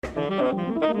Got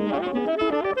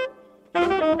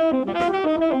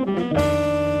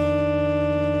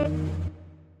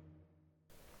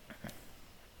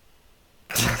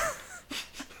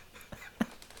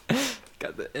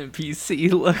the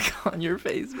NPC look on your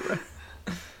face, bro.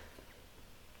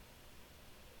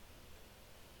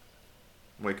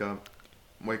 Wake up.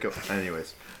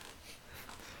 Anyways.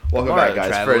 Welcome back, guys.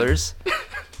 Travelers.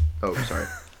 Oh, sorry.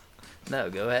 No,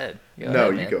 go ahead. You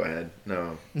man. go ahead.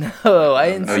 No,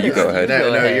 I didn't say you go ahead.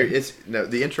 No,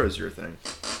 the intro's your thing.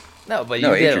 No, but you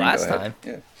did Adrian, it last go ahead.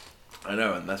 time. Yeah. I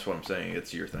know, and that's what I'm saying.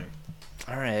 It's your thing.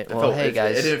 All right. Well, hey,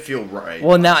 guys. It didn't feel right.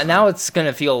 Well, now it's going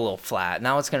to feel a little flat.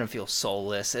 Now it's going to feel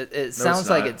soulless. It sounds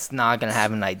like not. it's not going to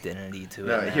have an identity to it.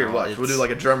 No, now. here, watch. We'll do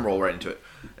like a drum roll right into it.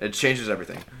 It changes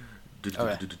everything.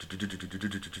 Okay.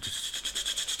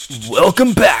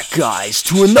 Welcome back, guys,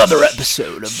 to another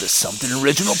episode of the Something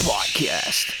Original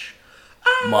Podcast.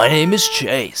 My name is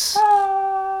Chase.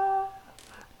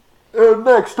 And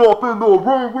next up in the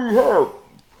ring we have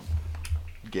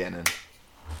Gannon.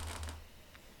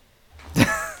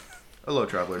 Hello,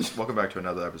 travelers. Welcome back to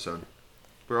another episode.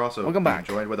 We're also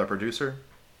joined with our producer,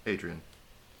 Adrian.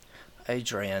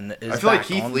 Adrian is I feel like back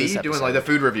Keith on Lee this doing episode. like the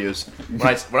food reviews. When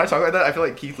I talk like that, I feel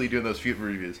like Keith Lee doing those food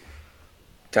reviews.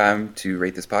 Time to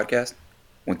rate this podcast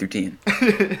 1 through 10.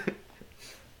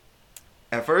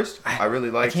 At first, I really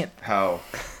liked can't- how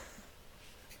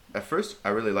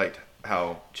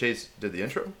Chase did the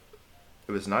intro.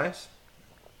 It was nice,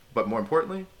 but more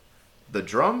importantly, the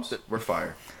drums were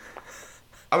fire.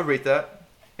 I would rate that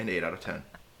an 8 out of 10.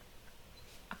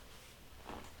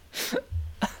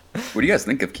 What do you guys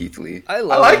think of Keith Lee? I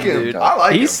like him, him. dude. I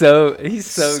like him. He's so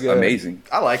good. Amazing.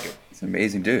 I like him. He's an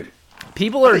amazing dude.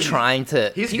 People are trying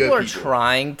to good.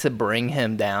 trying to bring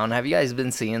him down. Have you guys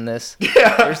been seeing this?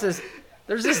 Yeah.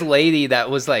 There's this lady that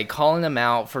was like calling him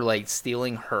out for like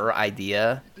stealing her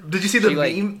idea. Did you see the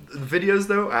meme videos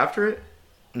though after it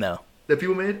No. that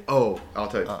people made? Oh, I'll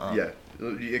tell you. Yeah.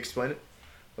 You explain it.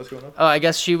 What's going on? Oh, I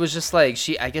guess she was just like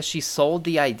I guess she sold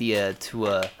the idea to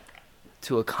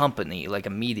a company, like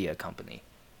a media company,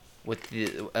 with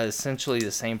essentially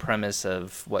the same premise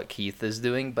of what Keith is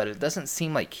doing, but it doesn't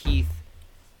seem like Keith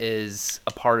is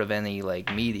a part of any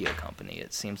like media company.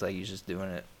 It seems like he's just doing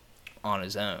it on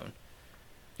his own.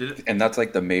 And that's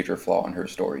like the major flaw in her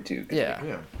story too.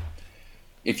 Yeah.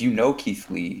 If you know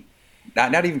Keith Lee,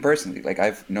 not even personally, like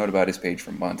I've known about his page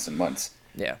for months and months.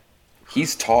 Yeah.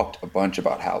 He's talked a bunch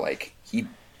about how like he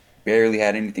barely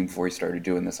had anything before he started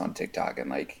doing this on TikTok,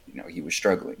 and like, you know, he was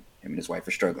struggling. Him and his wife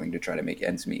were struggling to try to make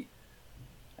ends meet.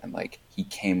 And like he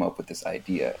came up with this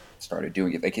idea, started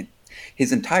doing it. Like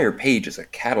his entire page is a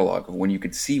catalog of when you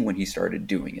could see when he started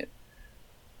doing it.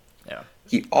 Yeah.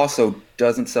 He also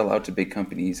doesn't sell out to big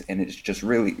companies, and it's just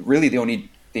really the only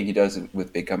thing he does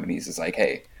with big companies is like,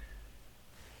 hey,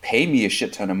 pay me a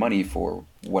shit ton of money for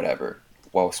whatever.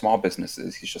 While small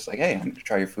businesses, he's just like, hey, I'm going to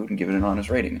try your food and give it an honest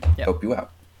rating. Help you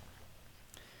out.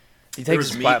 He takes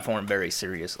his platform very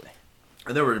seriously.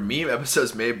 And there were meme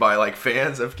episodes made by like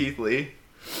fans of Keith Lee.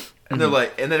 And they're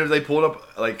like, and then they pulled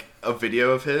up like a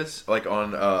video of his like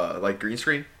on like green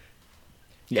screen.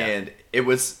 Yeah. And it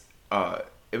was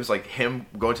like him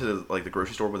going to the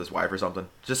grocery store with his wife or something.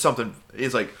 Just something.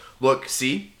 He's like, look,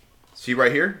 see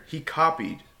right here? He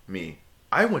copied me.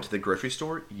 I went to the grocery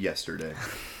store yesterday.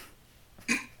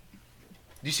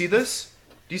 Do you see this?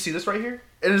 Do you see this right here?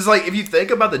 And it's like, if you think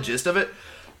about the gist of it,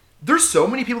 there's so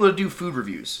many people that do food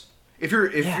reviews. If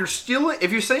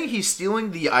you're saying he's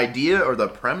stealing the idea or the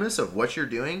premise of what you're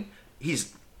doing,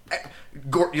 he's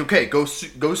okay. Go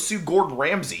sue Gordon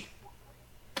Ramsay.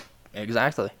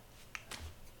 Exactly.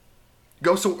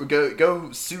 Go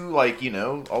sue like, you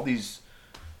know, all these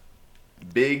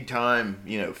big time,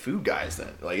 you know, food guys.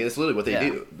 Then like it's literally what they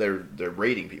do. They're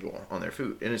rating people on their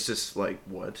food, and it's just like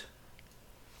what.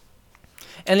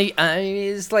 And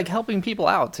he's like helping people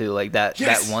out too, like that.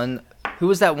 Yes! That one, who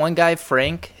was that one guy?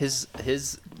 Frank. His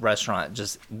restaurant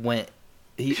just went.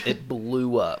 It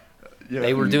blew up. Yeah.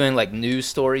 They were doing like news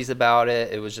stories about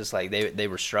it. It was just like they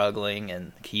were struggling,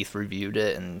 and Keith reviewed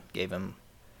it and gave him.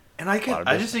 And I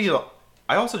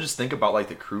also just think about like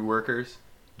the crew workers,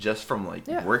 just from like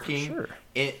working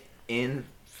in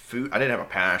food. I didn't have a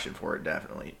passion for it,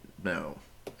 definitely no.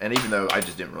 And even though I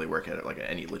just didn't really work at it like at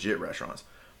any legit restaurants.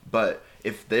 But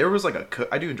if there was like a cook,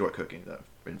 I do enjoy cooking though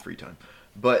in free time.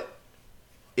 But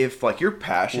if like your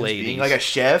passion is being like a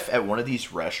chef at one of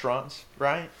these restaurants,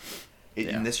 right?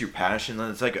 And this your passion,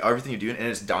 then it's like everything you're doing, and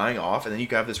it's dying off, and then you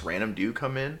can have this random dude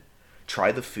come in,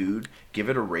 try the food, give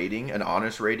it a rating, an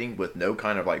honest rating with no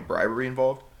kind of like bribery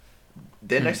involved.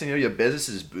 Then next thing you know, your business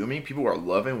is booming. People are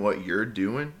loving what you're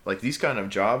doing. Like these kind of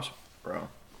jobs, bro.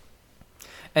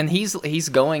 And he's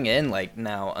going in like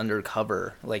now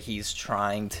undercover, like he's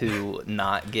trying to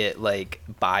not get like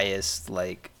biased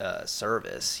like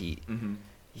service. He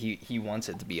wants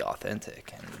it to be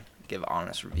authentic and give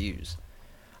honest reviews.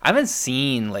 I haven't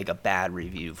seen like a bad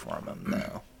review from him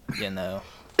though. You know.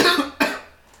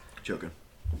 Joking.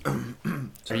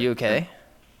 Are you okay?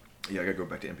 Yeah, I gotta go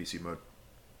back to NPC mode.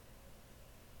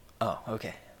 Oh,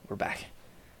 okay. We're back.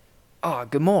 Oh,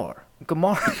 good morning. Good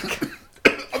morning.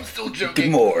 I'm still joking.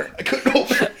 Good more. I couldn't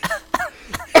hold it.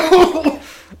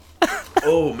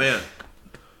 Oh man.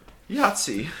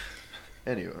 Yahtzee.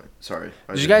 Anyway, sorry.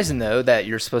 Did you guys know that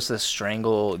you're supposed to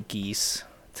strangle geese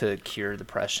to cure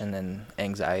depression and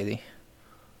anxiety?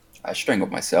 I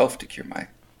strangled myself to cure my.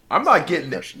 I'm not getting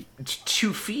depression.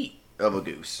 2 feet of a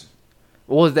goose.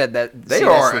 Well, that's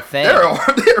the thing.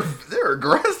 They're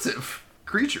aggressive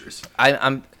creatures.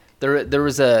 There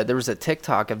was a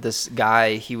TikTok of this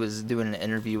guy. He was doing an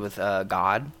interview with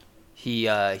God. He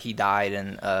died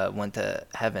and went to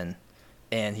heaven,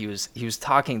 and he was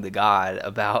talking to God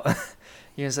about.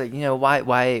 He was like,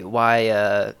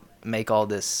 why make all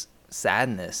this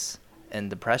sadness and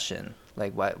depression?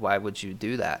 Like, why would you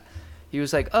do that? He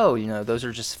was like, those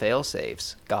are just fail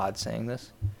safes. God saying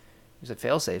this. He's like,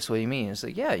 fail safes. What do you mean? He's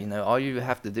like, yeah, all you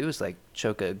have to do is like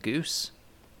choke a goose,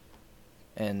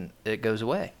 and it goes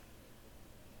away.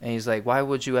 And he's like, why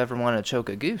would you ever want to choke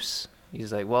a goose?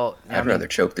 He's like, well, I'd rather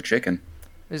choke the chicken.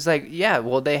 It's like, yeah,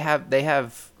 well, they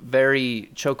have very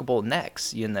chokeable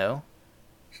necks, and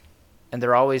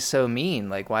they're always so mean.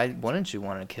 Like, why wouldn't you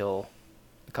want to kill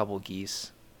a couple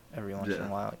geese every once in a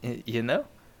while? Yeah.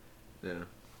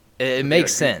 It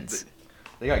makes sense.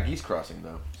 They got geese crossing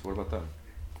though. So what about them?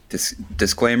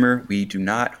 Disclaimer: we do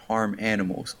not harm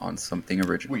animals on something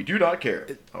original. We do not care.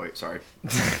 Oh wait, sorry.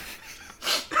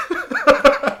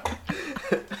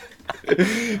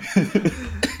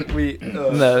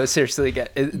 No, seriously,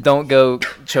 don't go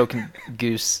choking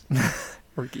goose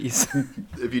or geese.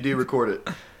 If you do, record it.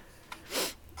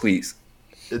 Please.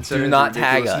 Do not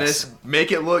tag us.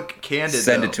 Make it look candid.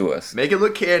 Send it to us. Make it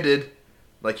look candid,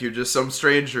 like you're just some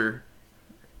stranger.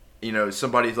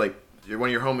 Somebody's like, one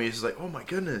of your homies is like, oh my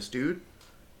goodness, dude,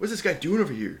 what's this guy doing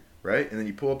over here, right? And then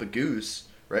you pull up a goose,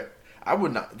 right? I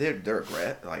would not. They're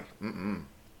like,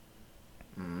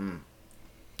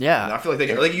 Yeah. And I feel like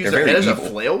they use their head as a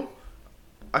flail.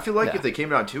 I feel like if they came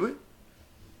down to it,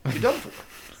 you're done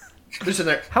for. They're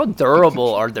sitting there. How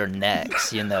durable are their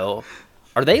necks?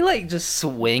 Are they like just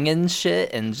swinging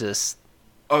shit and just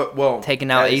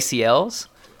taking out ACLs?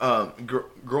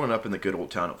 Growing up in the good old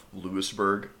town of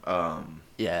Lewisburg,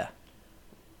 yeah,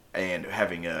 and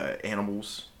having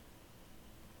animals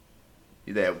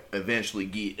that eventually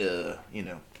get how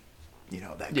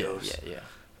that goes. Yeah.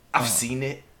 I've seen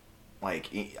it. Like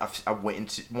I went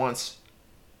into once.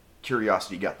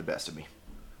 Curiosity got the best of me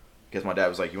because my dad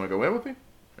was like, "You want to go in with me?"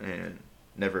 And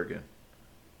never again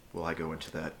will I go into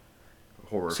that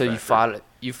horror. So factor.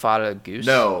 You fought a goose?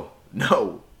 No.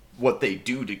 What they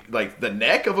do to the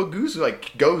neck of a goose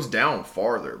goes down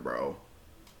farther, bro.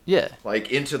 Yeah.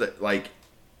 Into the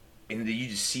and you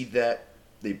just see that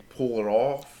they pull it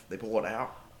off. They pull it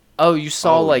out. Oh, you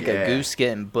saw a goose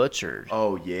getting butchered.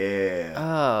 Oh yeah.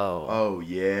 Oh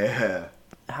yeah.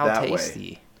 How that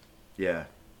tasty. Way. Yeah.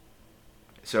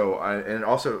 So I'm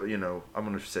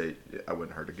gonna say I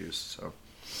wouldn't hurt a goose. So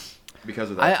because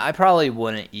of that, I probably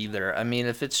wouldn't either. I mean,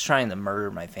 if it's trying to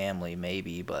murder my family,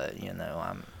 maybe, but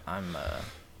I'm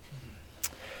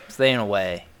staying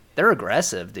away. They're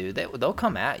aggressive, dude. They'll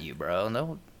come at you, bro.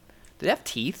 Do they have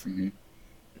teeth? Mm-hmm.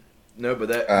 No,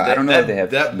 but I don't know if they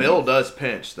have that teeth. bill does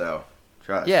pinch though.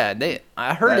 Trust. Yeah,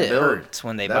 I heard it hurts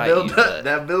when they bite you.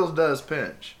 That bill does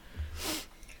pinch.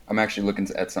 I'm actually looking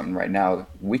at something right now.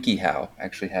 WikiHow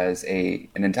actually has an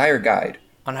entire guide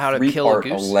on how to kill a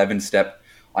goose. 11-step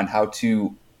on how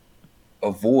to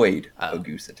avoid a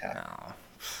goose attack. Oh,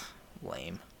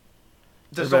 lame.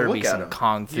 Just there don't better look be at some him.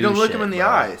 kung fu You don't look shit, him in the bro.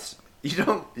 eyes. You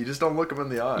just don't look him in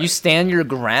the eyes. You stand your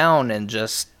ground and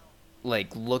just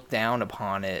look down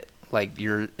upon it like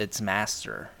you're its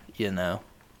master.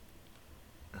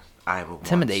 I will.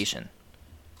 Intimidation.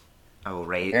 I will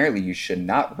raise. Apparently, you should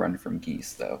not run from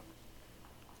geese, though.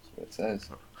 That's what it says.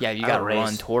 Yeah, you gotta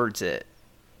run towards it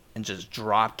and just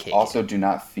drop kick. Also, do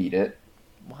not feed it.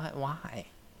 What? Why?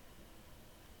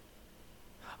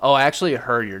 Oh, I actually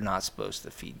heard you're not supposed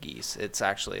to feed geese. It's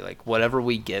actually whatever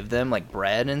we give them, like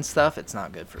bread and stuff, it's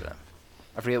not good for them.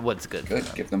 I forget what's good for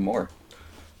them. Give them more.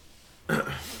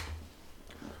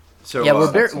 So yeah,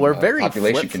 we're very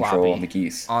population control on the flip-floppy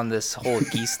geese. on this whole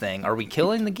geese thing. Are we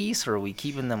killing the geese or are we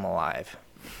keeping them alive?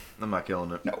 I'm not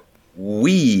killing it. No,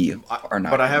 we are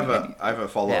not. But I have a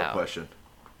follow-up question.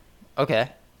 Okay.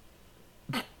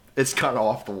 It's kind of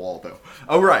off the wall, though.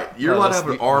 Oh, right. You're allowed to have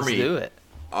an army. Let's do it.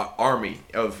 Army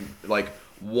of, like,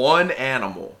 one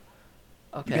animal.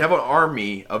 Okay. You can have an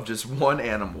army of just one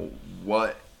animal.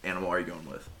 What animal are you going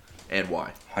with? And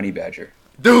why? Honey badger.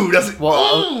 Dude, that's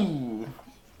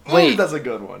wait, that's a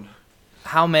good one.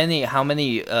 How many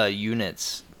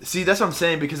units? See, that's what I'm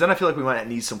saying, because then I feel like we might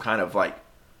need some kind of, like,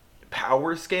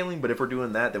 power scaling, but if we're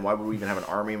doing that, then why would we even have an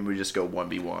army when we just go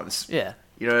 1v1s? Yeah.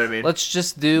 You know what I mean? Let's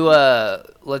just do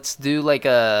like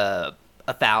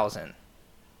 1,000.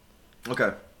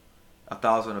 Okay.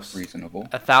 1,000 of reasonable.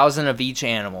 1,000 of each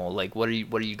animal. Like, what are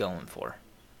you going for?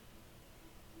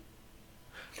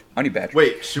 Honey badger.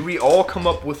 Wait, should we all come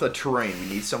up with a terrain? We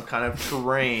need some kind of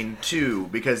terrain too,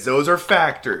 because those are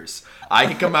factors. I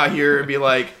can come out here and be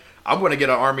like, I'm going to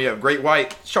get an army of great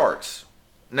white sharks.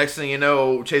 Next thing you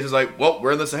know, Chase is like, well,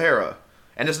 we're in the Sahara.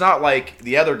 And it's not like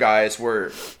the other guys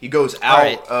where he goes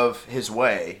out of his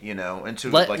way, you know, into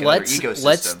like another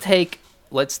ecosystem.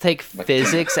 Let's take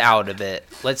physics out of it.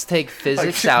 Let's take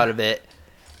physics out of it.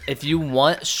 If you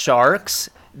want sharks,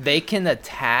 they can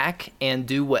attack and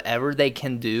do whatever they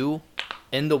can do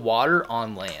in the water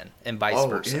on land and vice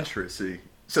versa. Oh, interesting.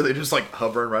 So they're just like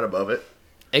hovering right above it?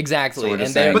 Exactly. So and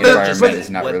then the environment is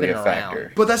not really a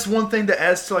factor. But that's one thing that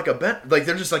adds to like a bent. Like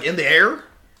they're just like in the air?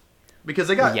 Because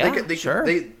they got... Yeah, they sure.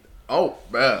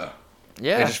 Yeah.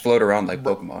 They just float around like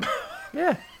Pokemon.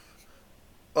 Yeah.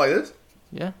 Like this?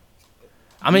 Yeah.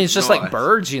 I mean, it's just like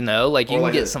birds, you know? Like, you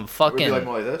can get some fucking... Like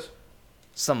more like this?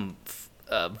 Some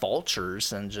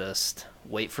vultures and just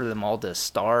wait for them all to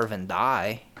starve and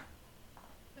die.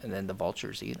 And then the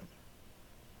vultures eat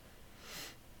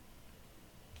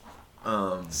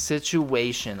them.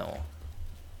 Situational.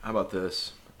 How about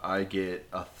this? I get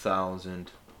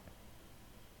 1,000...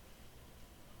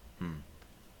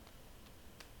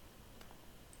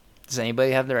 Does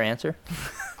anybody have their answer?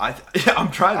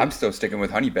 I'm trying. I'm still sticking with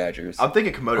honey badgers. I'm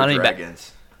thinking Komodo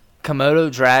dragons.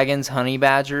 Komodo dragons, honey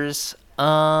badgers.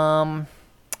 I'm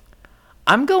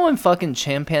going fucking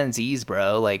chimpanzees,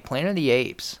 bro. Like Planet of the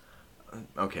Apes.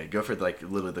 Okay, go for like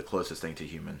literally the closest thing to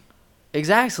human.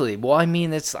 Exactly. Well, I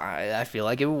mean, I feel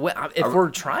like if we're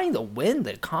trying to win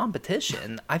the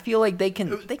competition, I feel like they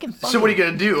can. So what are you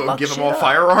gonna do? Give them all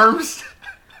firearms?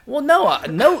 Well,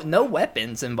 no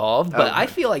weapons involved, but I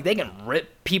feel like they can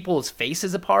rip people's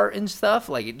faces apart and stuff.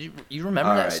 Like, you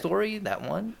remember that story, that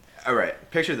one? All right,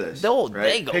 picture this.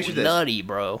 They go nutty,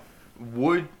 bro.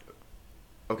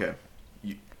 Okay,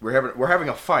 we're having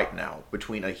a fight now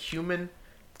between a human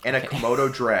and a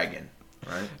Komodo dragon,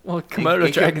 right? Well,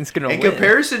 Komodo dragon's gonna win. In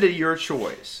comparison to your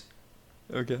choice.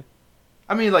 Okay.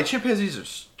 I mean, like, chimpanzees are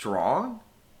strong.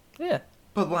 Yeah.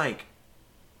 But, like...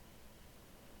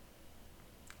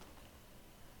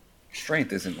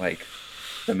 Strength isn't like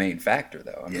the main factor,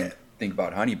 though. I mean, think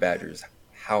about honey badgers,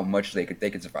 how much they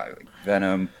could survive, like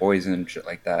venom, poison, shit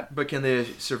like that. But can they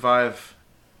survive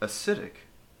acidic?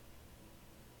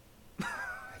 I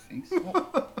think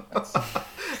so.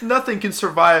 Nothing can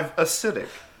survive acidic.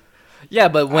 Yeah,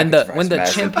 but when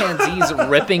the chimpanzees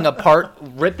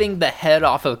ripping the head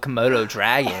off of Komodo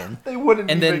dragon, they wouldn't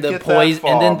and then even the poison,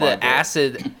 and then the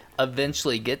acid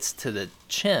eventually gets to the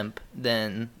chimp,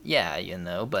 then yeah, you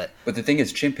know. But the thing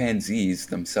is, chimpanzees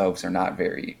themselves are not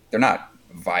they're not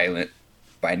violent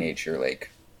by nature,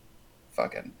 like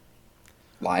fucking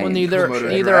lions. Well, neither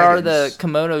are the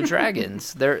Komodo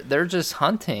dragons. They're just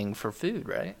hunting for food,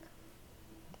 right?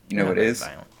 You know what it is?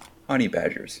 Violent. Honey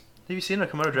badgers. Have you seen a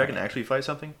Komodo dragon actually fight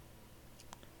something?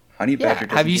 Honey badger.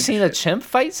 Have you seen a chimp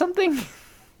fight something?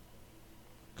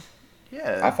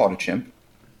 Yeah. I fought a chimp.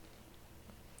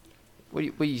 What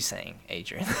are you saying,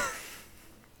 Adrian?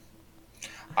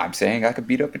 I'm saying I could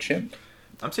beat up a chimp.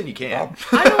 I'm saying you can.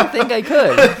 I don't think I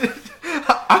could.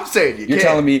 I'm saying you can. You're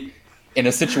telling me in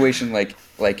a situation like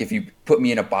if you put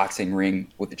me in a boxing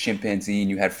ring with a chimpanzee and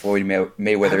you had Floyd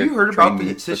Mayweather. Have you heard about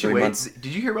the situation?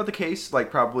 Did you hear about the case like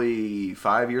probably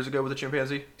 5 years ago with a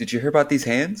chimpanzee? Did you hear about these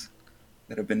hands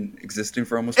that have been existing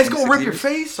for almost? It's gonna rip years? your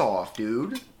face off,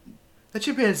 dude. The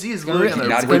chimpanzee is literally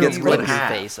gonna rip your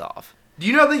face off. Do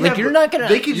you know you're not gonna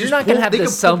have the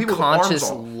subconscious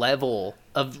level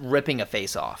of ripping a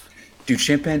face off. Do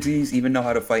chimpanzees even know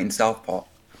how to fight in southpaw?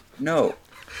 No.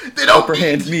 They don't. Upper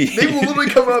hand me. They will literally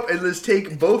come up and just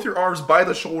take both your arms by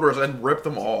the shoulders and rip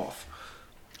them off.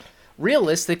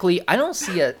 Realistically, I don't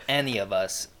see any of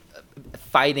us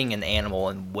fighting an animal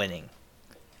and winning.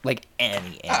 Like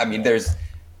any animal. I mean, there's.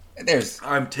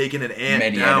 I'm taking an ant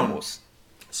many down. Animals.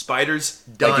 Spiders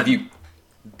done. Like if you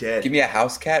dead. Give me a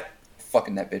house cat,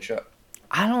 fucking that bitch up.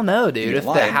 I don't know, dude. If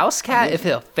the house cat, if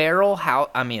a feral house,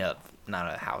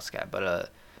 not a house cat,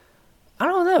 but I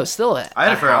don't know. Still, I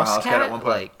had a feral house cat at one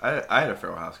point. I had a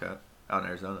feral house cat out in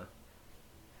Arizona.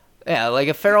 Yeah, like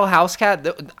a feral house cat.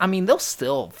 I mean, they'll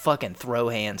still fucking throw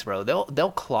hands, bro.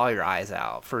 They'll claw your eyes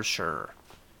out for sure.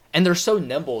 And they're so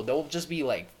nimble. They'll just be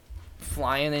like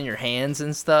flying in your hands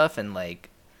and stuff, and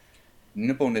like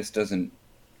nimbleness doesn't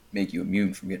make you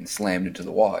immune from getting slammed into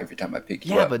the wall every time I pick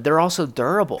you up. Yeah, but they're also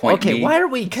durable. Point okay, me, why are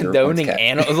we condoning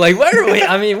animals? Like, why are we?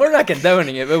 I mean, we're not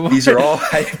condoning it, but these are all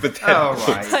hypothetical.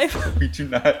 Oh, right. We do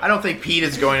not. I don't think Pete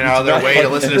is going out of their way to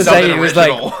listen to something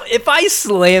original. Like, if I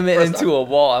slam it into a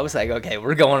wall, I was like, okay,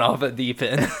 we're going off a deep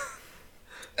end.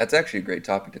 That's actually a great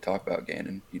topic to talk about,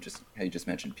 Gannon. You just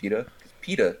mentioned PETA.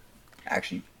 PETA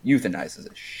actually euthanizes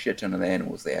a shit ton of the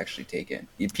animals they actually take in.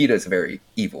 PETA is a very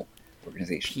evil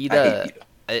organization. PETA, I hate PETA.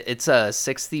 It's a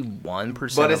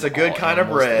 61%. But it's a good kind of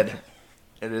bread.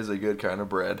 It is a good kind of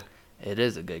bread. It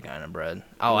is a good kind of bread.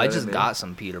 Oh, I just got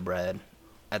some pita bread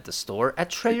at the store at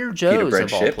Trader Joe's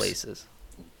of all places.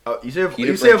 Oh, you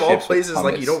say of all places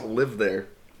like you don't live there.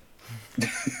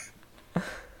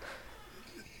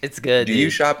 It's good. Do you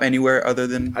shop anywhere other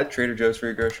than Trader Joe's for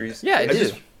your groceries? Yeah, I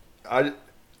do.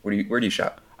 Where do you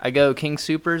shop? I go King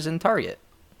Soopers and Target.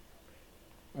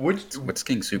 What's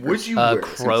King Soopers? Would you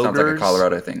Kroger's? Sounds like a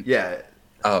Colorado thing. Yeah.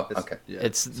 Oh, okay. Yeah,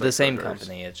 it's the like same Kroger's.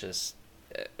 company. It's just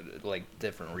like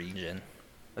different region.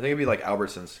 I think it'd be like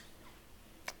Albertsons.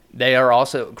 They are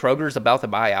also Kroger's about to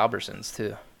buy Albertsons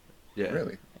too. Yeah.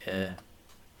 Really? Yeah.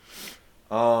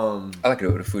 I like to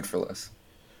go to Food for Less.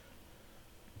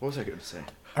 What was I going to say?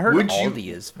 I heard Aldi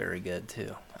is very good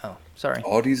too. Oh, sorry.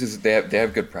 Aldi's they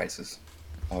have good prices.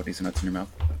 Aldi's nuts in your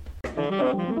mouth.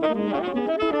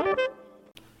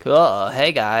 Cool.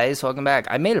 Hey guys, welcome back.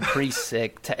 I made a pretty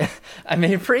sick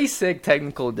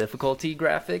technical difficulty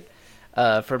graphic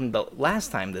from the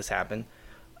last time this happened.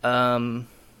 Where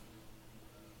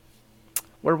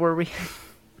were we?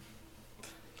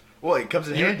 Well, it comes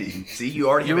in handy. See, you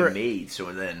already have it made,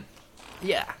 so then.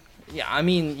 Yeah. I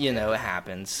mean, it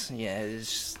happens. Yeah.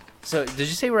 It's just... So, did you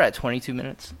say we're at 22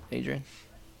 minutes, Adrian?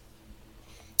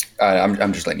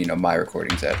 I'm just letting you know my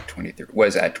recording's at 23.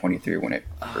 Was at 23 when it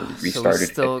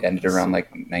restarted. It ended around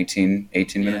like 18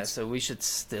 minutes. Yeah, so we should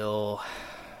still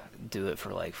do it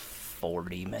for like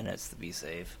 40 minutes to be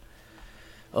safe.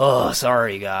 Oh,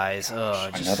 sorry guys.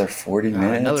 Another 40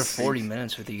 minutes. Another 40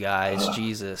 minutes with you guys.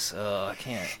 Jesus. I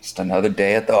can't. Just another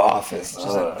day at the office. Just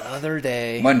another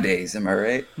day. Mondays, am I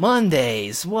right?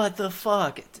 Mondays. What the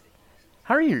fuck?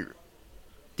 How are you?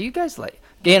 Do you guys like?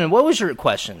 Gannon, what was your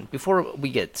question before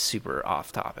we get super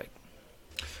off topic?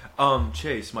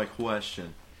 Chase, my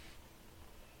question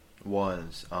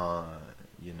was,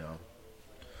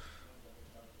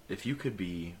 if you could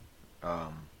be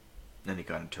any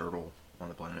kind of turtle on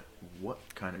the planet, what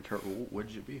kind of turtle would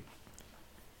you be?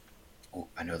 Oh,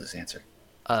 I know this answer.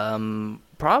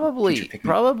 Probably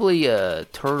a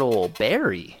turtle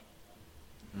berry.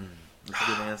 That's a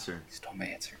good answer. You stole my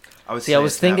answer. I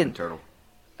was thinking turtle.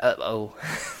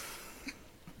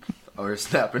 Or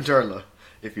snapping turtle.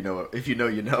 If you know,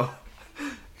 you know.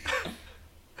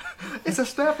 It's a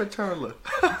snapping turtle.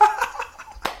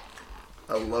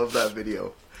 I love that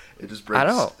video. It just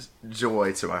brings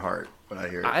joy to my heart when I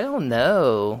hear it. I don't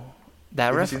know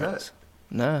that reference. Have you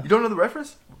seen that? No. You don't know the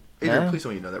reference? Adrian, No. please tell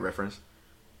me you know that reference.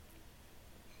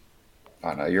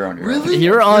 Oh no, you're on your Really? own.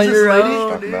 You're on your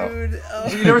own, dude.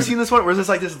 You never seen this one? Where it's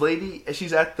like this lady, and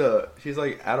she's like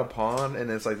at a pond,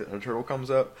 and it's like a turtle comes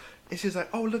up, and she's like,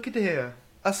 "Oh, look at there,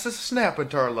 a snapping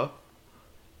turtle."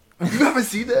 You haven't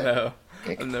seen that? No,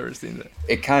 I've never seen that.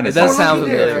 It kind of does sound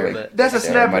familiar, but that's a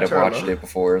snapping I might have turtle. watched it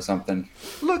before or something.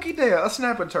 Looky there, a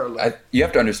snapping turtle. You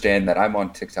have to understand that I'm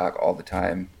on TikTok all the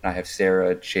time. I have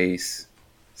Sarah, Chase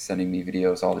sending me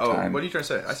videos all the time. What are you trying to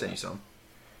say? I sent you some.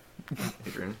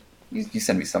 Adrian. You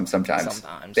send me some sometimes.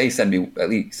 Sometimes. They send me at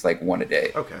least like one a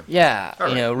day. Okay. Yeah, All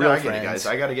right. real I friends. get it, guys.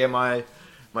 I got to get my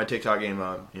TikTok game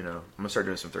on. I'm gonna start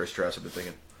doing some thirst traps. I've been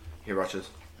thinking. Here, watch this.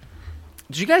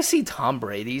 Did you guys see Tom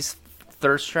Brady's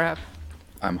thirst trap?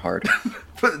 I'm hard.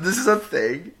 But this is a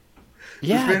thing.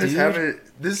 Yeah, this man dude.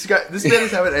 This man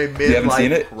is having a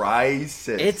midlife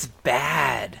crisis. It's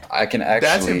bad. I can actually.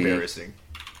 That's embarrassing.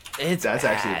 That's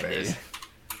actually embarrassing.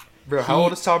 Bro, how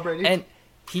old is Tom Brady? And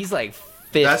he's like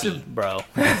 50, bro.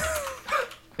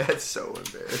 That's so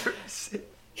embarrassing.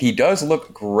 He does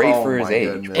look great for his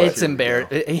age. goodness. It's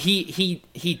embarrassing.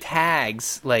 He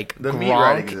tags like The meat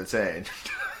writing Gronk, is insane.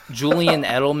 Julian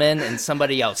Edelman, and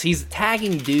somebody else. He's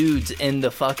tagging dudes in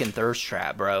the fucking thirst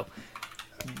trap, bro.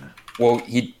 Well,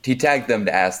 he tagged them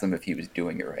to ask them if he was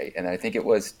doing it right, and I think it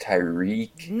was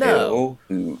Tyreek No. Hill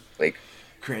who like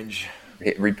Cringe.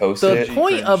 reposted it. The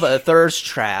point of a thirst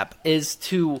trap is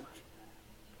to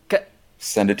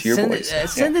Send it to your boys.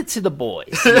 Send it to the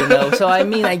boys, you know? So, I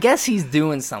mean, I guess he's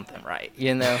doing something right,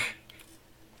 you know?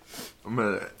 I'm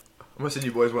gonna send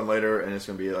you boys one later, and it's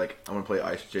gonna be like, I'm gonna play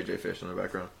Ice JJ Fish in the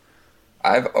background.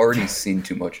 I've already seen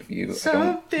too much of you. You've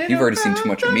already seen too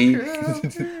much of me.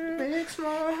 Makes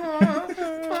my heart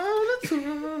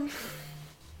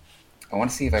I want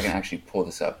to see if I can actually pull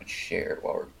this up and share it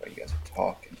while you guys are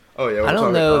talking. Oh yeah, I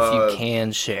don't know if you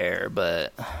can share,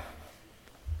 but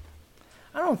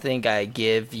I don't think I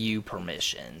give you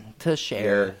permission to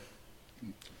share.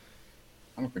 Yeah.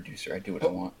 I'm a producer. I do what I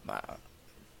want.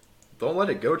 Don't let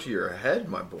it go to your head,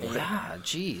 my boy. Yeah,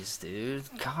 jeez, dude.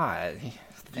 God.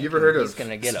 You ever heard of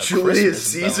gonna get a Julius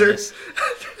Caesar?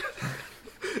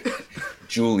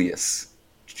 Julius.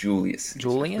 Julian?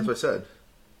 That's what I said.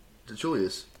 To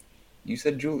Julius. You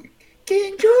said Julian.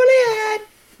 King Julian!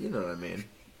 You know what I mean.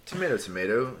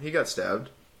 Tomato. He got stabbed.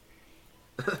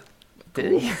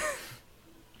 Did he?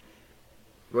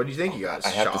 What do you think he got? I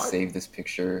have to save this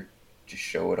picture to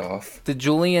show it off. The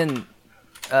Julian...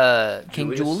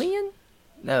 King Julian?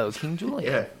 No, King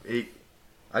Julian. Yeah,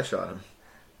 I shot him.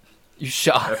 You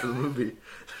shot after the movie.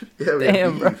 Yeah,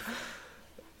 damn, bro.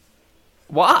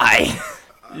 Why?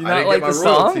 You not like the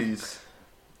song? Royalties.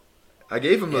 I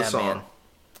gave him the song. Man.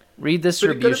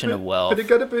 Redistribution of wealth.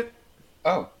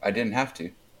 Oh, I didn't have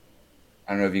to.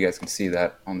 I don't know if you guys can see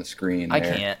that on the screen. I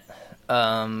can't,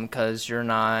 because you're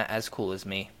not as cool as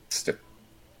me. Still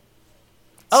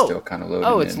kind of loading.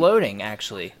 Oh, it's loading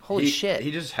actually. Holy shit!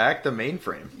 He just hacked the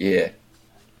mainframe. Yeah.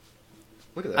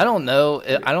 Look at that. I don't know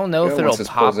if it'll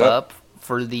pop up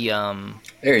for the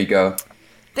There you go.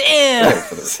 Damn.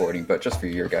 For the recording, but just for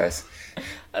you guys.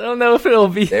 I don't know if it'll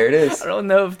be. There it is. I don't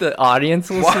know if the audience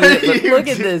will see it. But look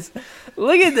at this.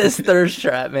 Look at this thirst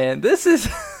trap, man. This is.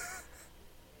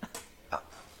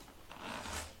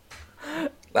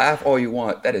 Laugh all you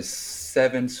want. That is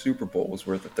 7 Super Bowls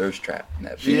worth of thirst trap in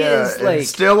that video. Yeah, is, like,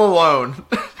 still alone.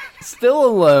 Still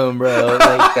alone, bro.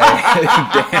 Like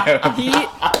damn.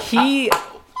 He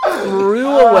threw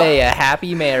away a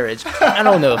happy marriage. I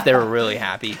don't know if they were really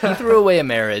happy. He threw away a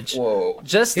marriage. Whoa.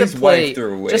 Just to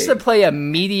play a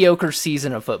mediocre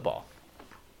season of football.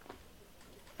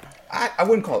 I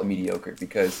wouldn't call it mediocre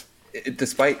because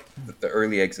despite the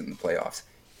early exit in the playoffs,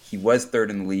 he was third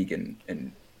in the league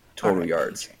in total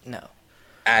yards. No.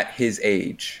 At his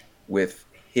age with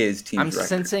his team's record.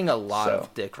 Sensing a lot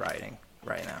of dick riding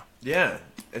right now. Yeah.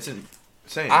 It's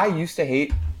insane. I used to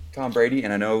hate Tom Brady,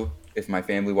 and I know if my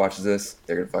family watches this,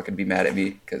 they're going to fucking be mad at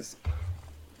me because,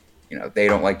 they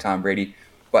don't like Tom Brady.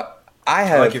 But I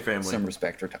have some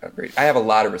respect for Tom Brady. I have a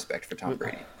lot of respect for Tom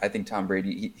Brady. I think Tom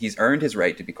Brady, he's earned his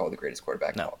right to be called the greatest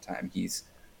quarterback of all time. He's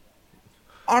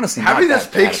honestly having this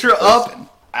picture up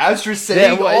as you're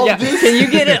saying this. Can you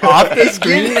get it off the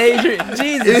screen, Adrian?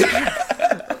 Jesus.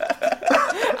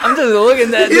 I'm just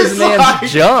looking at this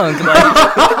man's junk.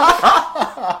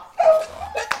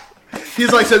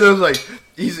 He's like,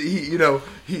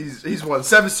 he's won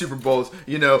 7 Super Bowls.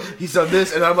 He's done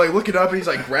this, and I'm like looking up, and he's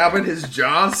like grabbing his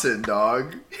Johnson,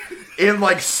 dog, in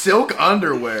like silk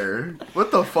underwear.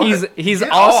 What the fuck? He's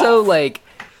also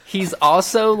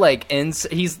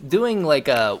he's doing like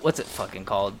a what's it fucking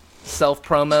called? Self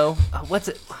promo. What's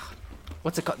it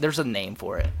called? There's a name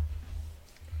for it.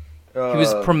 He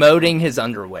was promoting his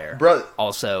underwear,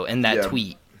 also in that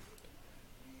tweet.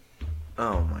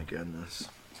 Oh my goodness.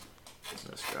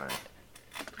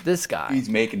 This guy. He's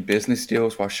making business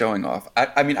deals while showing off.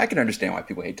 I mean, I can understand why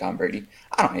people hate Tom Brady.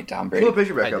 I don't hate Tom Brady. Pull the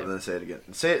picture back up and then say it again.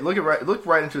 Say it. Look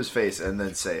right into his face and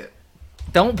then say it.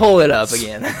 Don't pull it up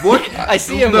again. I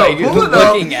see him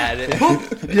looking at it. Pull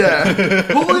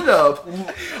it up.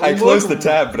 I closed the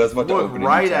tab, but I was about to open it. Look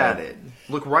right at it.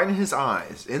 Look right in his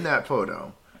eyes in that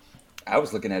photo. I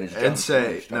was looking at his and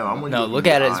say no. I'm going to look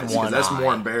at his one eye. That's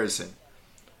more embarrassing.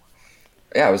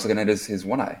 Yeah, I was looking at his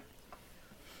one eye.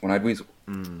 One-eyed weasel.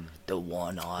 The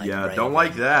one eye. Yeah, don't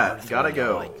like that. Gotta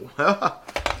go.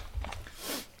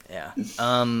 Yeah.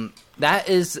 That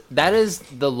is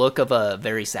the look of a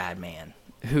very sad man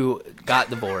who got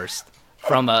divorced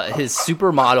from his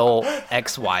supermodel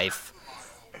ex-wife.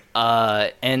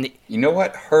 And you know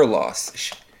what? Her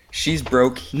loss. She's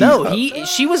broke.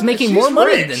 She was making more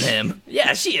money than him.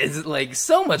 Yeah, she is like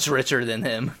so much richer than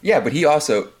him. Yeah, but he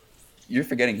also, you're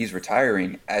forgetting he's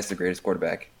retiring as the greatest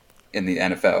quarterback in the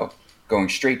NFL, going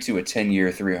straight to a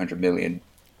 10-year, $300 million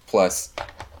plus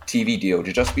TV deal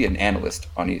to just be an analyst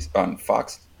on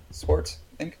Fox Sports,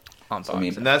 I think. On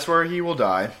Fox. And that's where he will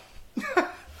die.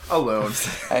 Alone.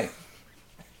 Hey.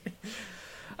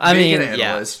 I mean,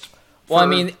 yeah. Well, I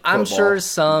mean, I'm sure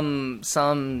some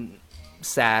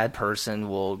sad person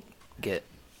will get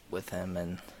with him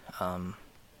and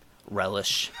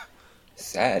relish.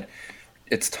 Sad.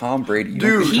 It's Tom Brady.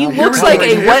 Dude, he looks like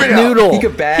a wet noodle.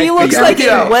 He looks like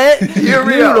a wet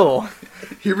noodle.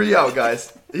 Hear me out,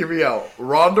 guys. Hear me out.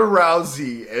 Ronda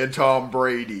Rousey and Tom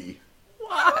Brady.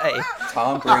 Why?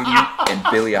 Tom Brady and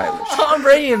Billie Eilish. Tom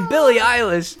Brady and Billie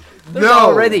Eilish.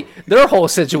 Already, their whole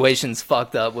situation's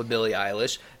fucked up with Billie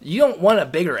Eilish. You don't want a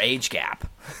bigger age gap.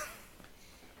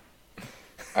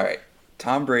 All right.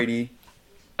 Tom Brady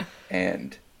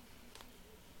and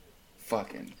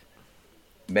fucking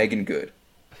Megan Good.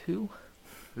 Who?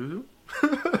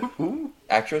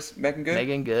 Actress Megan Good.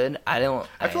 Megan Good. I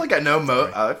feel like I know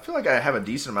I feel like I have a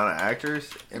decent amount of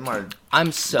actors in my.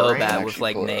 I'm so brain. bad with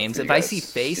like names. If I see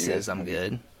faces, I'm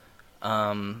good.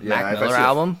 Mac Miller a...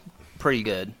 album, pretty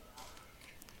good.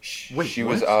 Wait, she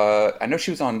was. I know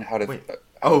she was on How to.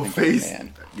 Face.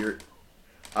 Man.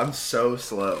 I'm so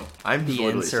slow. I'm the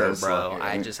literally insert, so bro. slow.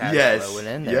 I just had to throw it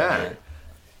in there. Yeah. Man.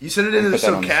 You sent it in there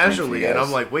so casually, and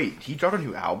I'm like, wait, he dropped a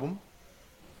new album?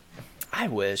 I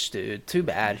wish, dude. Too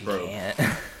bad he can't.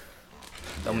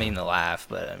 Don't mean to laugh,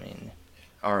 but I mean.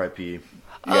 R.I.P. You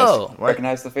guys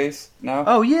recognize the face now?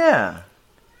 Oh, yeah.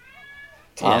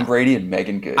 Tom Brady and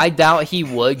Megan Good. I doubt he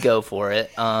would go for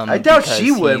it. I doubt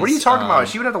she would. What are you talking about?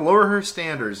 She would have to lower her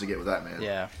standards to get with that man.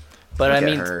 Yeah. But I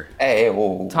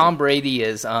mean, Tom Brady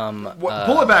is.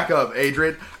 Pull it back up,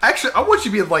 Adrian. Actually, I want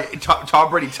you to be like Tom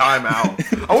Brady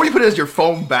timeout. I want you to put it as your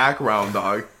phone background,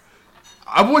 dog.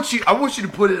 I want you to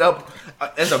put it up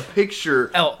as a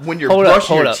picture when you're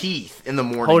brushing your teeth in the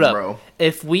morning, bro.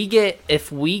 If we get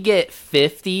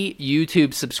 50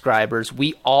 YouTube subscribers,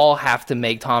 we all have to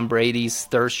make Tom Brady's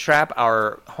thirst trap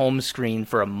our home screen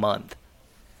for a month.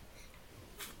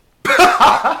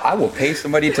 I will pay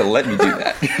somebody to let me do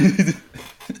that.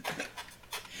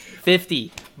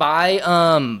 50 by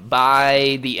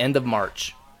the end of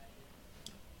March.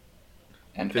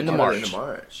 End of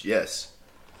March. Yes.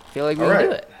 I feel like we can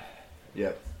do it.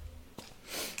 Yeah.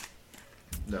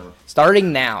 No.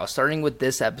 Starting with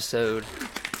this episode,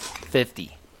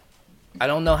 50. I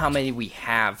don't know how many we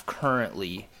have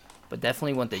currently, but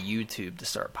definitely want the YouTube to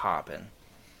start popping.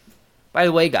 By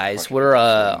the way, guys, we're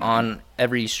on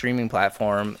every streaming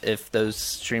platform. If those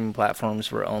streaming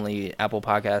platforms were only Apple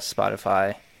Podcasts,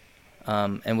 Spotify,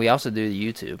 and we also do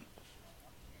the YouTube.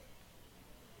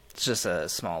 It's just a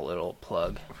small little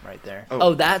plug right there.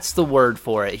 Oh, that's the word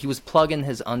for it. He was plugging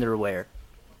his underwear.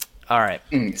 All right.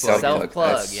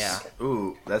 Self-plug, yeah.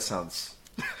 Ooh, that sounds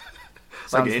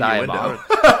like diabolical.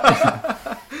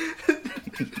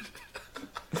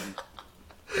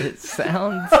 It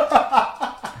sounds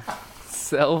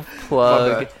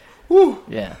self-plug.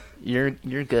 Yeah,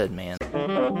 you're good, man.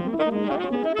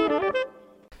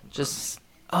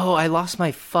 I lost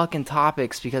my fucking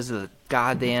topics because of the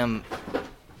goddamn.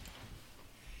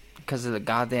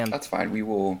 That's fine. We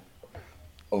will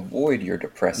avoid your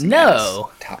depressing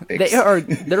topics.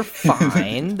 They're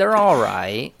fine. They're all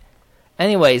right.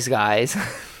 Anyways, guys,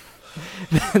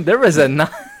 there was a.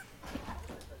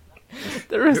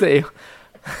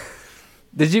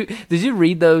 Did you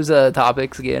read those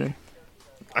topics again?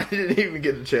 I didn't even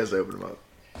get a chance to open them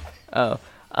up.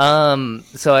 Oh,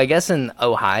 so I guess in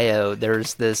Ohio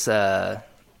there's this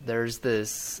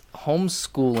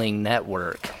homeschooling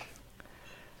network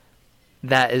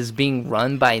that is being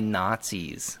run by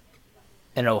Nazis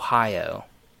in Ohio.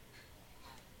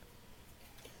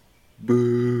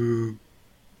 Boo.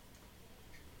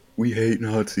 We hate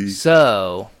Nazis.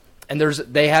 So, and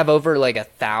they have over like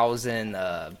 1,000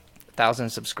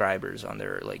 subscribers on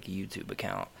their like YouTube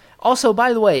account. Also,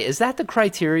 by the way, is that the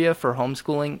criteria for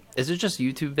homeschooling? Is it just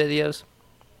YouTube videos?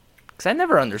 Because I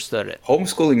never understood it.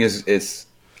 Homeschooling is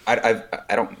I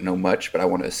don't know much, but I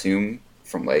want to assume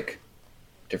from like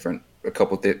a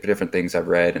couple different things I've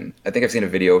read, and I think I've seen a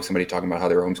video of somebody talking about how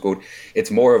they're homeschooled.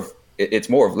 It's more of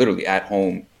literally at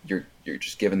home. You're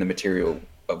just given the material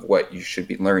of what you should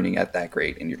be learning at that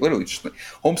grade, and you're literally just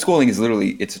homeschooling is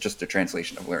literally it's just a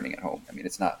translation of learning at home. I mean,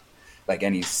 it's not like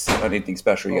anything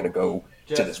special. You got to go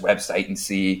to this website and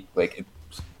see. Like,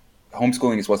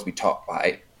 homeschooling is supposed to be taught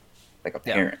by like a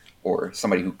parent or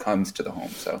somebody who comes to the home.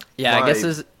 So I guess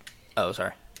is. Oh,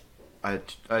 sorry. I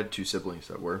had two siblings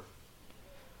that were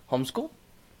homeschool.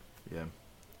 Yeah.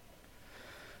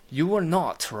 You were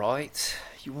not, right?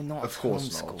 You were not. Of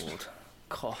course homeschooled. Not.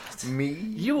 God. Me?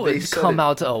 You would come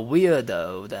out a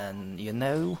weirdo then, you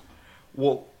know?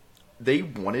 Well, they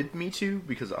wanted me to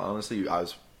because honestly I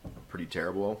was pretty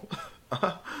terrible.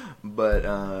 But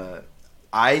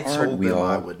I told them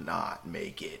I would not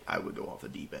make it. I would go off the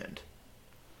deep end.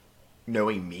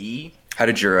 Knowing me. How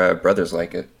did your brothers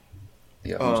like it?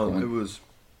 Yeah, it was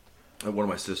one of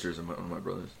my sisters and one of my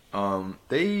brothers.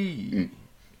 They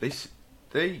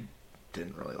they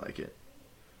didn't really like it.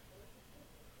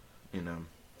 You know,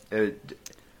 I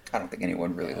don't think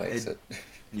anyone really likes it.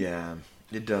 Yeah,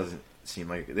 it doesn't seem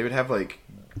like it. They would have like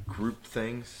group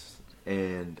things,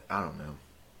 and I don't know.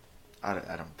 I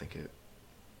don't think it.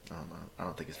 I don't know. I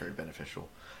don't think it's very beneficial.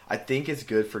 I think it's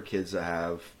good for kids to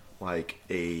have like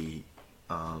a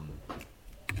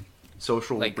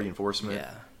social reinforcement.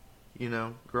 Yeah. You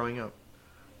know, growing up.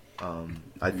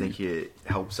 I think it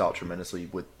helps out tremendously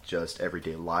with just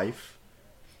everyday life.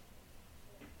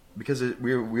 Because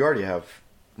we already have,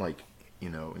 like, you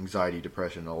know, anxiety,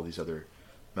 depression, all these other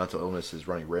mental illnesses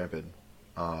running rampant.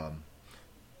 And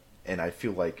I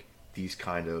feel like these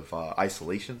kind of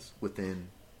isolations within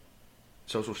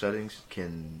social settings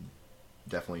can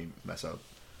definitely mess up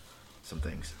some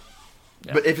things.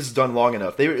 Yeah. But if it's done long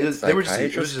enough, they were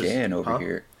just Gan over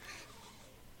here.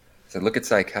 So look at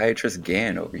psychiatrist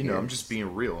Gan over here. You know, I'm just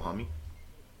being real, homie.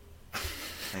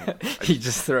 He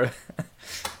just throw.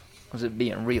 Was it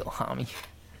being real, homie?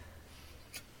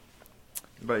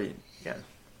 But yeah.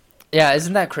 Yeah,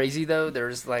 isn't that crazy though?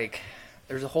 There's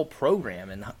a whole program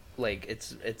and like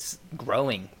it's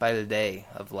growing by the day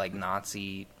of like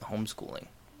Nazi homeschooling.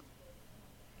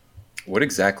 What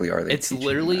exactly are they? It's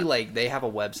literally like they have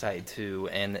a website too,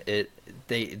 and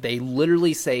they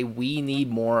literally say we need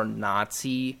more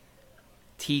Nazi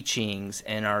teachings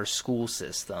in our school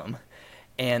system.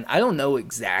 And I don't know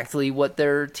exactly what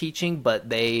they're teaching, but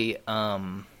they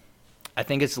I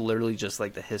think it's literally just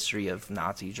like the history of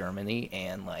Nazi Germany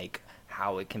and like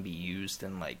how it can be used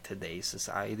in like today's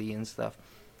society and stuff.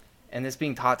 And it's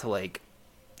being taught to like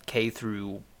K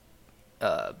through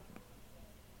 12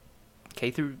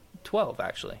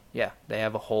 actually. Yeah,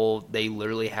 they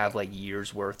literally have like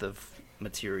years worth of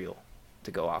material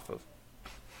to go off of.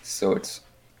 So it's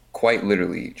quite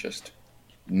literally just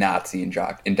Nazi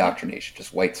indoctrination,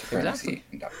 just white supremacy.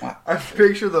 Exactly. Wow. I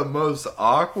picture the most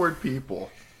awkward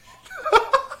people.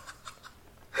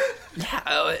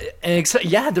 Yeah, and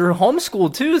they're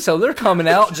homeschooled too, so they're coming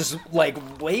out just like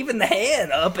waving the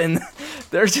hand up, and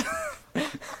they're just.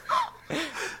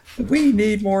 We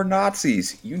need more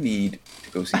Nazis. You need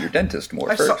to go see your dentist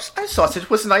more first. I thought it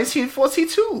was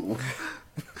 1942.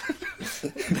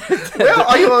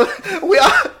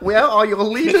 Where are your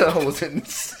leaders?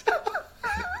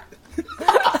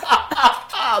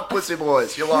 Pussy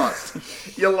boys, you lost.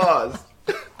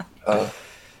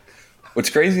 What's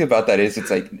crazy about that is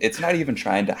it's like it's not even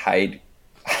trying to hide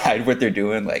what they're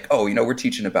doing. Like, oh, you know, we're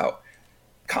teaching about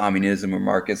communism or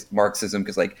Marxism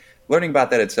because like learning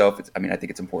about that itself. I think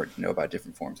it's important to know about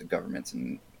different forms of governments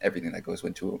and everything that goes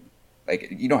into them. Like,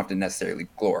 you don't have to necessarily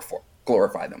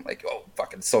glorify them like, oh,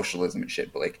 fucking socialism and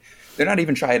shit. But like, they're not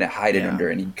even trying to hide it under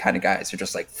any kind of guise. They're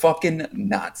just like fucking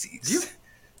Nazis.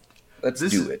 Let's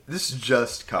do it. This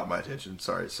just caught my attention.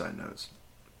 Sorry, side notes.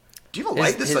 Do you have a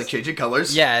light that's like changing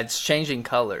colors? Yeah, it's changing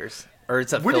colors. Or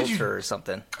it's a filter or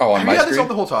something. Oh, on my screen? Have you had this on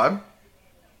the whole time?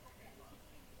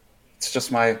 It's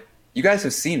just you guys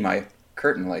have seen my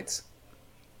curtain lights.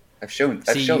 I've shown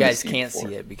you guys can't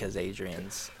see it because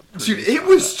Adrian's... Dude, it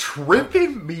was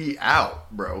tripping me out,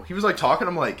 bro. He was like talking,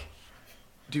 I'm like,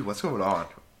 dude, what's going on?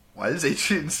 Why is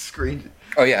Adrian's screen...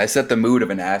 Oh yeah, I set the mood of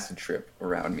an acid trip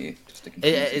around me just to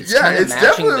confuse it's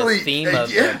definitely the theme of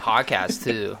the podcast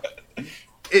too.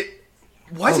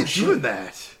 Why is it doing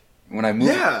that? When I move,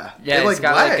 yeah, it's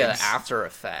got lags. Like an after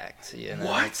effect. You know,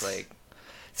 what? It's like,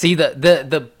 see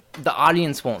the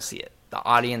audience won't see it. The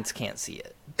audience can't see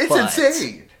it. It's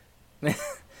insane.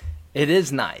 It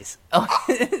is nice. Oh,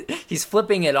 he's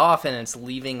flipping it off and it's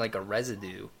leaving like a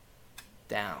residue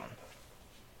down.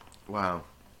 Wow.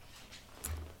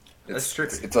 That's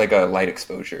tricky. It's like a light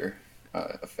exposure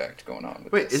effect going on.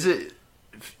 Wait, is it?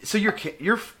 So your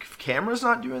camera's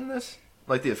not doing this?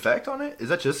 Like the effect on it? Is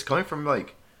that just coming from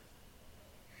like?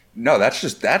 No, that's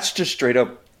just straight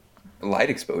up light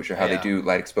exposure. How they do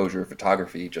light exposure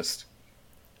photography. Just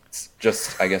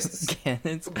I guess.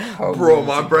 Bro,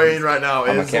 my brain right now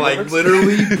is like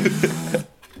literally.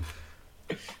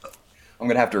 I'm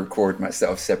gonna have to record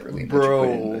myself separately,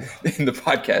 bro, in the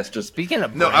podcast. Just speaking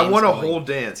of, I want a whole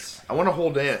dance.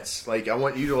 Like, I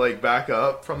want you to like back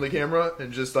up from the camera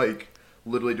and just like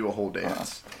literally do a whole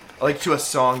dance, like to a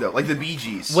song though, like the Bee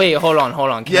Gees. Wait, hold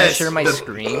on. Can I share my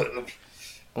screen?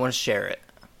 I want to share it.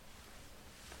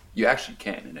 You actually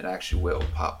can, and it actually will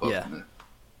pop up. Yeah.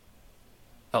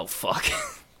 Oh fuck!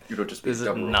 It'll just be this is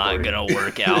not gonna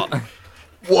work out.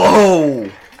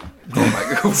 Whoa! Oh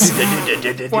my god!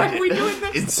 Why are we doing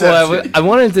this? Well, I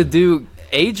wanted to do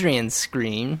Adrian's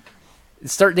screen.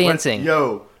 Start dancing.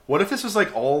 What if this was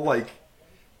like all like?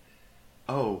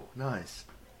 Oh, nice.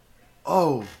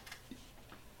 Oh.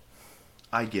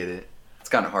 I get it. It's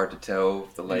kind of hard to tell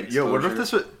the light exposure. Yo, what if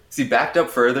this was... See, backed up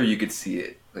further, you could see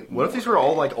it. Like, what if these were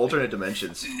all like alternate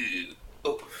dimensions?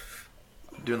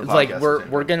 Doing the podcast, like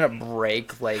we're gonna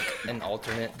break like an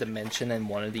alternate dimension in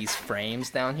one of these frames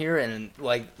down here, and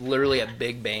like literally a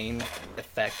Big Bang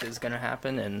effect is gonna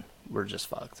happen, and we're just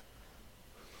fucked.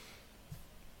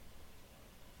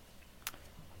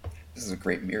 This is a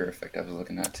great mirror effect I was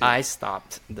looking at too. I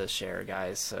stopped the share,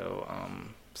 guys, so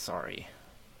sorry.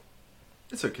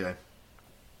 It's okay.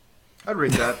 I'd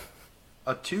rate that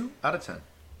a 2 out of 10.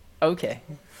 Okay.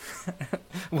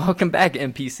 Welcome back,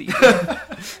 NPC.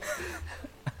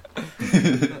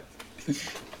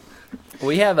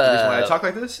 We have a... The reason why I talk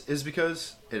like this is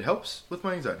because it helps with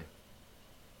my anxiety.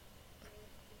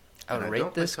 I would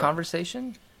rate this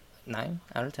conversation 9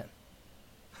 out of 10.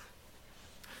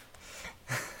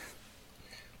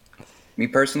 Me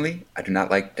personally, I do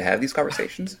not like to have these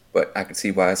conversations, but I can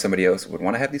see why somebody else would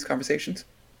want to have these conversations.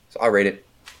 So I'll rate it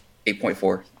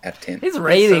 8.4 out of 10. His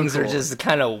ratings are just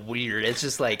kind of weird. It's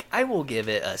just like, I will give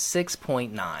it a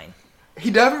 6.9. He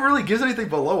never really gives anything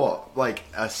below like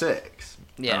a 6.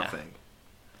 Yeah. I don't think.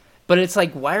 But it's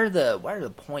like, why are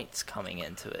the points coming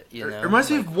into it? You know, it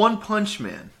reminds me of One Punch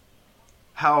Man.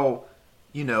 How,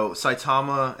 you know,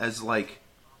 Saitama as like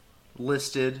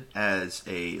listed as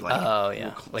a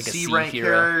like C rank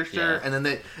character, and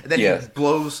then he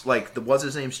blows like what's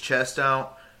his name's chest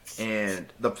out, and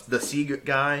the C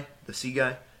guy,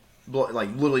 like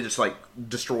literally just like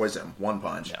destroys him one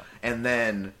punch, and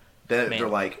then they're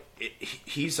like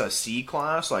he's a C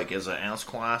class, like is an S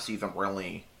class even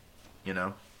really, you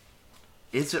know?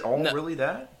 Is it all really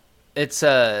that? It's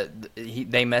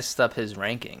they messed up his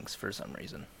rankings for some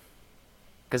reason.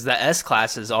 Because the S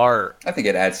classes are... I think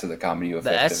it adds to the comedy effect.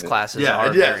 The S classes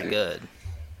are very good.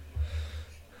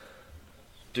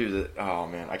 Dude, oh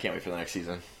man, I can't wait for the next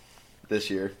season. This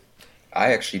year.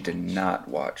 I actually did not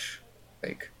watch,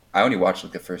 I only watched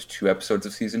the first 2 episodes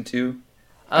of season 2.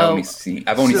 I've only seen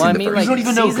the first. You don't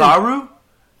even know Garu?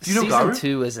 Do you know Garu?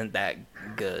 Season 2 isn't that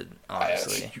good,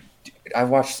 honestly. I've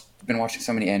been watching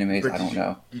so many animes, I don't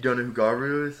know. You don't know who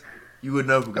Garu is? You would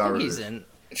know who Garu is.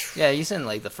 He's in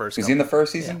like the first. Is he in the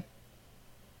first season? Yeah.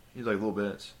 He's like little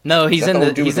bits. No, he's in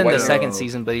the second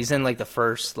season, but he's in like the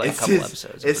first couple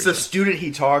episodes. It's the student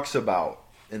he talks about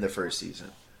in the first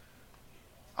season.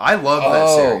 I love that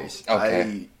series.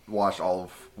 Okay. I watched all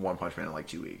of One Punch Man in like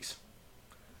 2 weeks.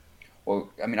 Well,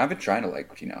 I mean, I've been trying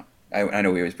to I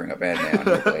know we always bring up anime on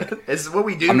here, it's what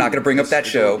we do. I'm not going to bring up that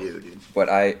show, but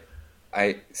I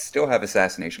still have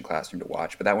Assassination Classroom to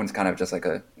watch, but that one's kind of just like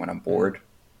when I'm bored,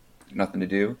 nothing to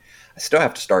do. I still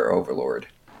have to start Overlord.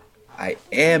 I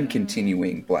am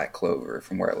continuing Black Clover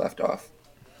from where I left off.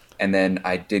 And then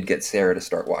I did get Sarah to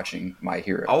start watching My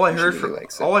Hero. All I heard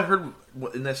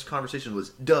in this conversation was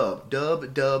dub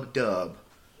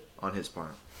on his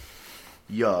part.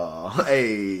 Yeah,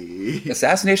 hey.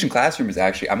 Assassination Classroom is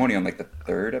actually, I'm only on like the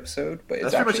 3rd episode, but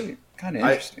it's actually kind of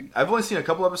interesting. I've only seen a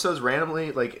couple episodes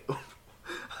randomly, like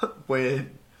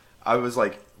when I was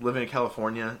like living in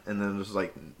California, and then it was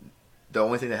like the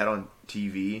only thing they had on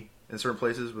TV in certain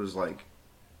places was like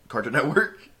Cartoon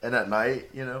Network, and at night,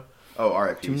 you know. Oh,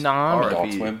 R.I.P. Toonami.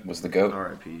 Adult Swim was the GOAT.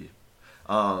 R.I.P.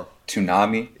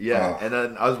 Toonami. Yeah, and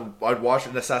then I'd watch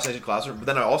an Assassination Classroom, but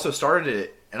then I also started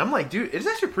it, and I'm like, dude, it's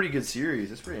actually a pretty good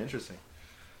series. It's pretty interesting.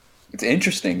 It's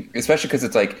interesting, especially because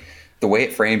it's like the way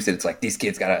it frames it. It's like these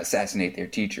kids gotta assassinate their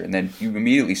teacher, and then you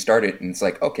immediately start it, and it's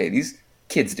like, okay, these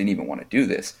kids didn't even want to do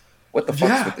this. What the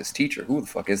fuck's with this teacher? Who the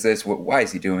fuck is this? Why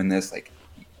is he doing this? Like,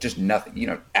 just nothing. You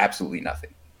know, absolutely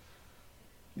nothing.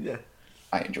 Yeah.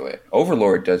 I enjoy it.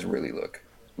 Overlord does really it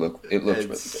looks really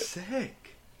good.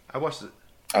 Sick. I watched it.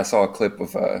 I saw a clip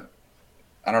of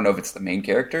I don't know if it's the main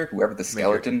character, whoever the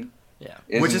skeleton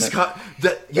is. Which is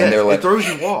it throws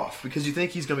you off because you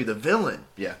think he's gonna be the villain.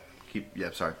 Yeah.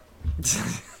 Sorry.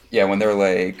 Yeah, when they're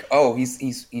like, oh,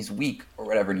 he's weak or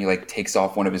whatever, and he like takes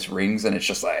off one of his rings, and it's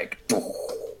just like,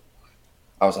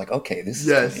 I was like, okay, this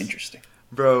is kind of interesting,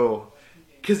 bro.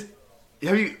 Because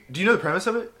do you know the premise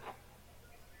of it?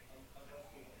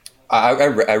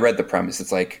 I read the premise.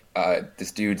 It's like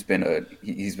this dude's been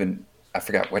he's been, I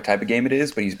forgot what type of game it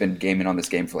is, but he's been gaming on this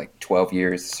game for like 12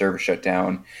 years. The server shut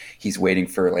down. He's waiting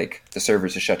for like the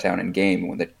servers to shut down in game.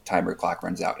 When the timer clock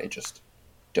runs out, it just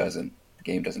doesn't. The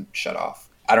game doesn't shut off.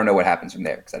 I don't know what happens from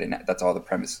there because I didn't. That's all the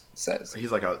premise says.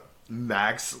 He's like a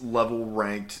max level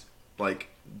ranked like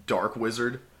dark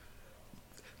wizard.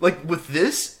 Like with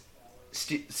this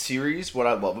series, what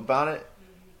I love about it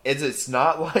is it's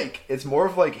not like it's more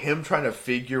of like him trying to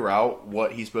figure out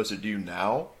what he's supposed to do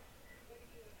now,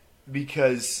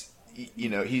 because you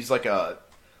know he's like a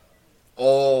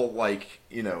all like,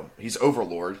 you know, he's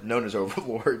Overlord, known as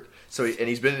Overlord. So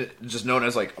he's been just known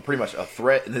as like pretty much a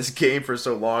threat in this game for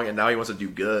so long, and now he wants to do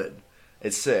good.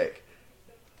 It's sick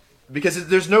because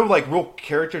there's no like real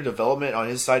character development on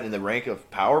his side in the rank of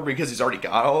power because he's already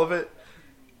got all of it.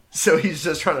 So he's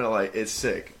just trying to like, it's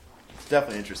sick. It's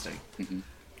definitely interesting. Mm-hmm.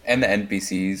 And the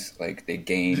NPCs, like, they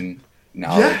gain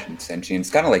knowledge and sentience,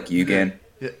 kind of like Yugen.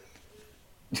 Yeah.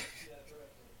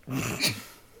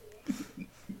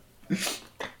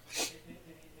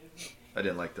 I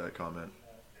didn't like that comment.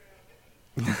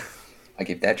 I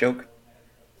gave that joke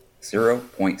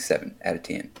 0.7 out of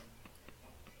 10.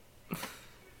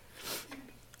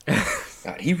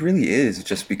 God, he really is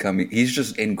just he's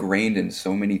just ingrained in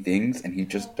so many things, and he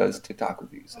just does TikTok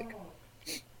reviews. Like,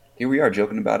 here we are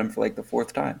joking about him for like the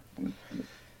 4th time on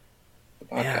the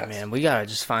podcast. Yeah, man, we gotta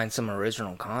just find some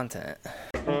original content.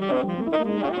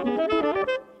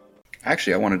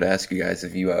 Actually, I wanted to ask you guys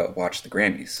if you watched the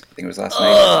Grammys. I think it was last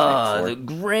night. The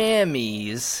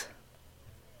Grammys.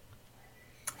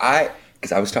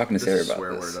 Because I was talking to Sarah about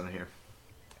swear this. Word on here.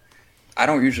 I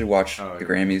don't usually watch the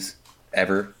Grammys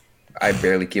ever. I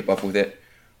barely keep up with it.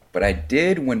 But I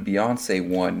did when Beyonce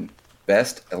won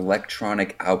Best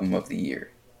Electronic Album of the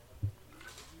Year.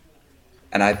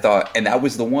 And I thought, and that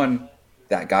was the one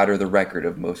that got her the record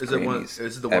of most Grammys.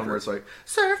 Is it the one where it's like,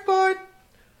 surfboard,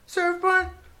 surfboard?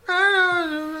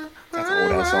 That's an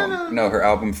old ass song. No, her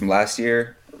album from last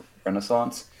year,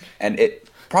 Renaissance. And it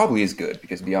probably is good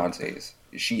because Beyonce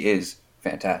she is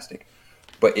fantastic.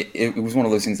 But it was one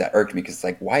of those things that irked me because it's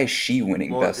like, why is she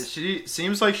winning best? She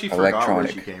seems like she forgot where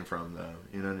she came from, though.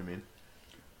 You know what I mean?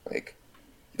 Like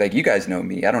you guys know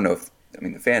me. I don't know if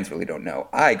the fans really don't know.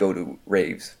 I go to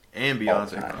raves and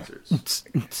Beyonce concerts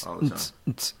all the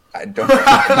time. I don't go to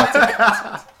Beyonce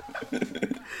concerts.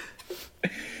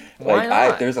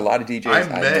 There's a lot of DJs I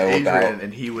met know Adrian about,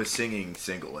 and he was singing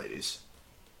 "Single Ladies."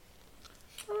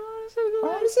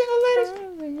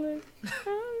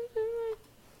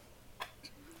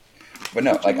 But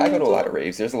no, like I go to a lot of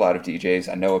raves. There's a lot of DJs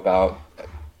I know about.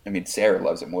 I mean, Sarah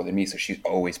loves it more than me, so she's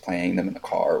always playing them in the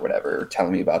car or whatever, or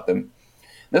telling me about them.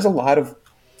 There's a lot of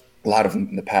them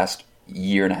in the past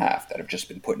year and a half that have just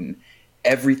been putting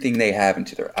everything they have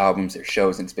into their albums, their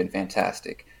shows, and it's been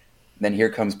fantastic. And then here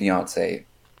comes Beyonce,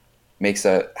 makes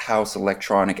a house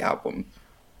electronic album,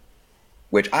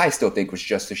 which I still think was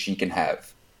just so she can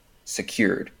have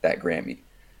secured that Grammy.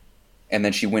 And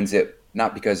then she wins it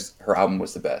not because her album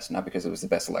was the best, not because it was the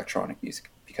best electronic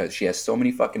music, because she has so many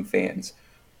fucking fans.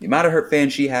 The amount of her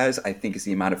fans she has, I think, is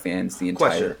the amount of fans the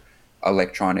entire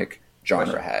electronic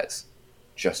genre has,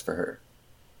 just for her.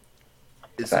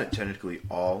 Isn't it technically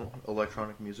all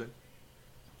electronic music?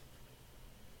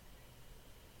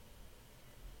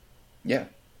 Yeah.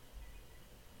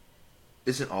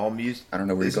 Isn't all music? I don't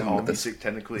know where you're going with this. Isn't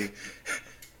all music technically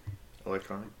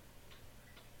electronic?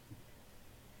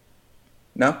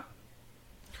 No.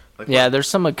 Like yeah, there's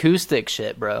some acoustic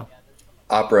shit, bro.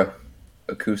 Opera,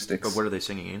 acoustics. But what are they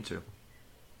singing into?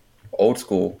 Old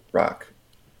school rock.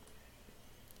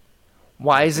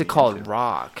 Why is it called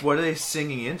rock? What are they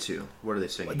singing into? What are they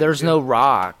singing? There's no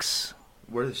rocks.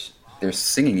 They're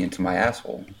singing into my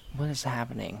asshole. What is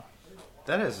happening?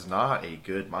 That is not a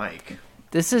good mic.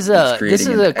 This is a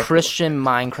Christian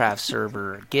Minecraft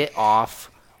server. Get off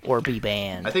or be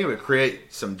banned. I think it would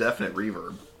create some definite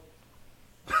reverb.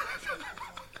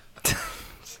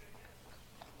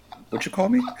 What'd you call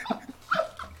me?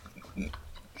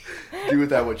 Do with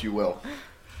that what you will.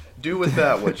 Do with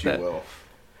that what you will.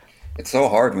 It's so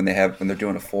hard when they're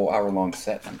doing a full hour-long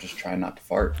set. I'm just trying not to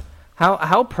fart.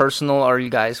 How personal are you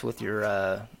guys with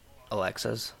your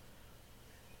Alexas?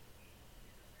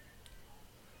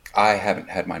 I haven't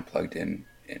had mine plugged in.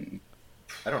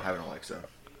 I don't have an Alexa.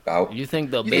 You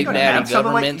think the big daddy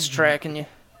government's tracking you?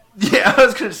 Yeah, I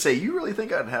was gonna say. You really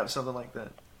think I'd have something like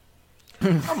that?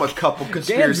 I'm a couple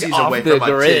conspiracies away from my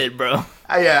grid, bro.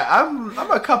 Yeah,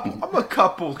 I'm a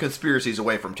couple conspiracies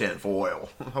away from tinfoil.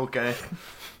 Okay.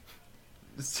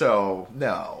 So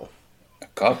no. A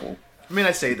couple. I mean,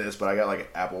 I say this, but I got like an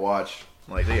Apple Watch.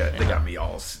 Like they got me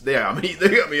all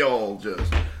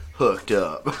just hooked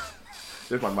up.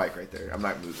 There's my mic right there. I'm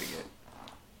not moving it.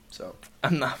 So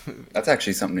I'm not moving. That's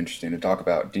actually something interesting to talk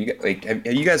about. Do you have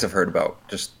you guys have heard about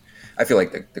just? I feel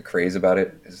like the craze about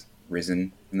it has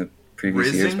risen in the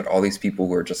previous years, but all these people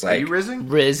who are just like, are you rising?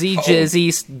 Rizzy,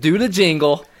 Jizzy, do the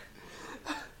jingle.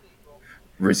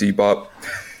 Rizzy Bop.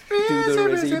 Do the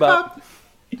Rizzy Bop.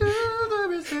 Do the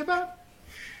Rizzy Bop.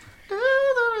 Do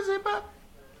the Rizzy Bop.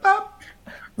 Bop.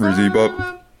 Rizzy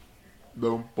Bop.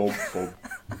 Boom, boom, boom.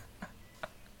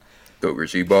 Go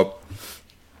Rizzy Bop.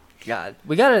 God,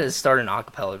 we gotta start an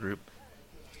acapella group.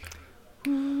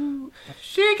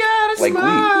 She got a like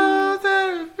smile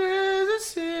that is a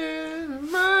sin.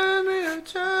 Remind me of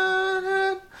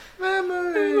childhood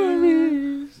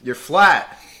memories. You're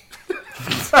flat.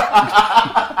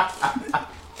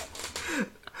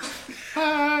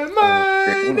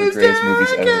 One of the greatest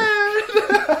movies ever.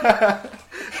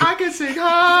 I can sing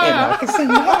high.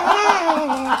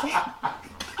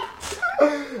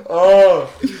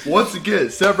 Oh, once again,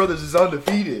 Step Brothers is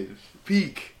undefeated.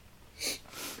 Peak.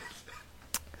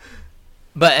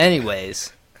 But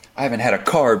anyways, I haven't had a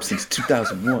carb since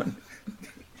 2001.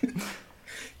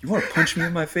 You want to punch me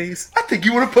in my face? I think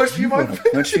you want to punch me in my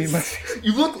face. Punch me in my face.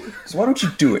 You look. So why don't you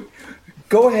do it?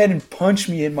 Go ahead and punch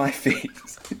me in my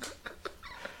face.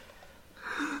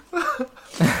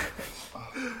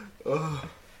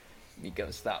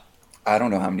 Miko, stop. I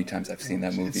don't know how many times I've seen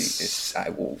that movie. I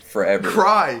will forever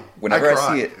Cry. Whenever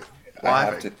I see it, I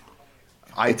have to.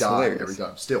 I die every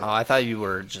time. Still. Oh, I thought you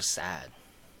were just sad.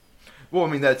 Well, I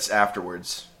mean, that's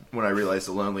afterwards when I realize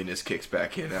the loneliness kicks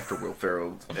back in after Will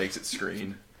Ferrell exits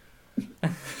screen.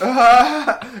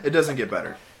 It doesn't get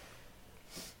better.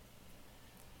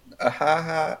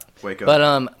 Wake up.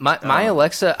 But my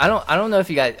Alexa, I don't know if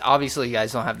you guys, obviously you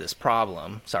guys don't have this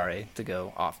problem. Sorry to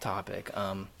go off topic.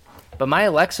 But my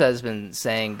Alexa has been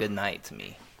saying good night to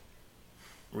me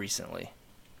recently.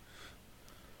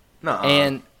 Nuh-uh.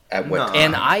 And at what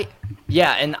time? And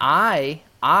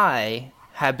I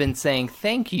have been saying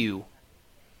thank you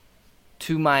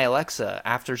to my Alexa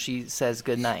after she says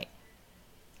good night.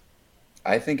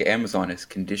 I think Amazon has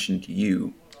conditioned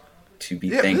you to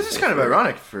be thankful. This is kind of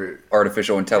ironic for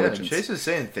artificial intelligence. Yeah, Chase is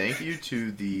saying thank you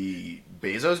to the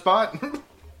Bezos bot.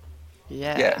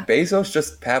 Yeah, Bezos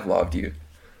just Pavloved you.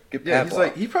 He's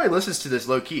like, he probably listens to this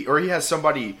low key, or he has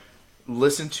somebody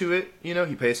listen to it. You know,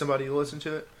 he pays somebody to listen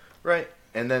to it, right?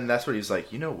 And then that's what he's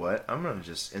like. You know what? I'm gonna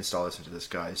just install this into this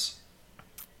guy's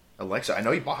Alexa. I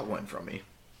know he bought one from me.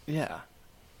 Yeah.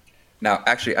 Now,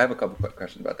 actually, I have a couple quick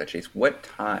questions about that, Chase. What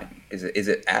time is it? Is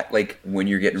it at like when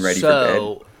you're getting ready for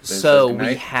bed? So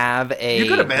we have a. You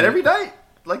go to bed every night,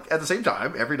 like at the same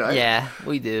time every night. Yeah,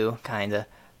 we do, kinda.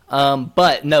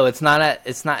 But no, it's not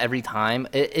every time.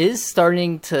 It is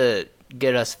starting to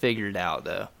get us figured out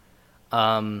though.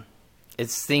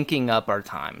 It's syncing up our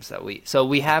times that we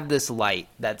have this light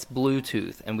that's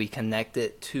Bluetooth and we connect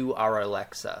it to our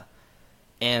Alexa,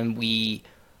 and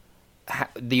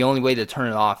the only way to turn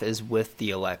it off is with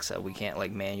the Alexa. We can't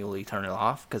like manually turn it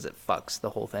off because it fucks the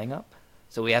whole thing up.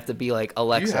 So we have to be like,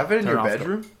 Alexa. Do you have it in your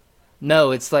bedroom?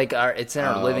 No, it's like it's in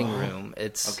our living room.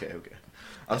 It's okay.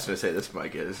 I was gonna say this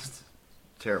might get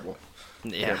terrible.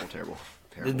 Yeah, terrible.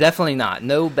 Definitely not.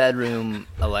 No bedroom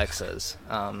Alexas.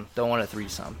 Don't want a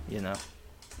threesome. You know.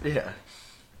 Yeah.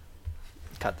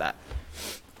 Cut that.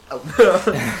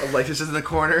 Alexa's in the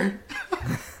corner.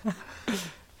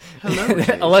 Hello,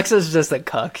 Alexa's just a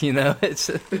cuck, you know. It's.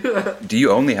 Do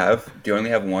you only have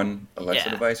one Alexa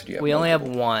device? Or do you have we only have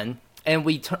one, and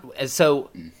we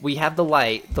have the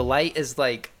light. The light is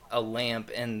like a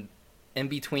lamp in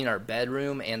between our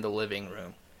bedroom and the living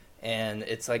room, and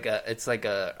it's like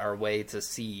our way to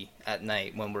see at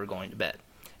night when we're going to bed.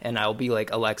 And I'll be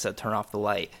like, Alexa, turn off the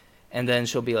light, and then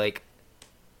she'll be like,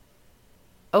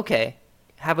 okay,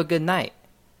 have a good night,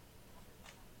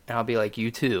 and I'll be like, you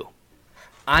too.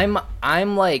 I'm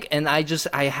like, and I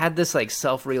had this like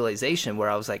self-realization where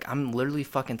I was like, I'm literally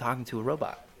fucking talking to a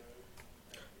robot.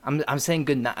 I'm saying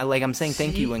good night, like I'm saying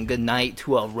thank you and good night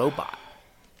to a robot.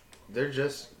 They're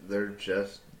just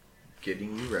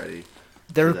getting you ready.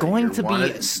 They're going to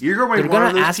be. You're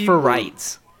going to ask for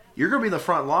rights. You're going to be in the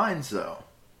front lines, though.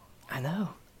 I know.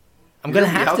 I'm going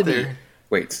to have to be.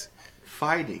 Wait.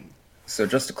 Fighting. So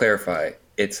just to clarify,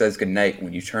 it says goodnight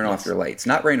when you turn off your lights.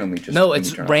 Not randomly, just no,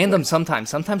 it's random sometimes.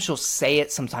 Sometimes she'll say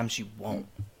it, sometimes she won't.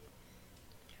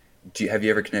 Have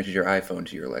you ever connected your iPhone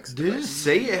to your Alexa device? Did it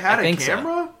say it had a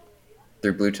camera? So.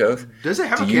 Through Bluetooth? Does it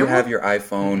have a camera? Do you have your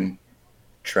iPhone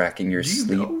tracking your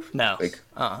sleep? Know? No. Like,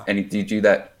 do you do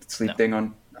that sleep thing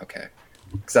on? Okay.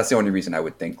 Because that's the only reason I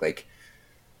would think, like,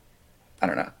 I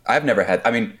don't know. I've never had,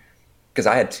 because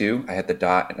I had two. I had the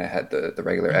Dot and I had the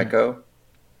regular Echo.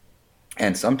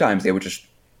 And sometimes they would just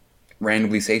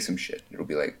randomly say some shit. It'll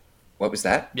be like, what was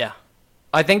that? Yeah.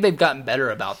 I think they've gotten better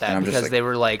about that because like, they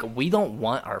were like, we don't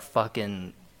want our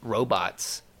fucking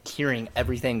robots hearing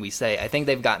everything we say. I think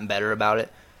they've gotten better about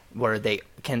it where they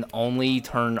can only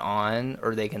turn on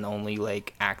or they can only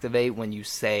like activate when you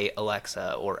say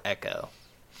Alexa or Echo.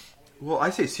 Well, I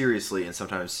say seriously and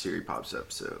sometimes Siri pops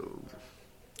up, so...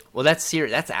 Well, that's Siri.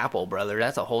 That's Apple, brother.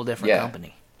 That's a whole different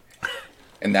company.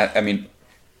 And that,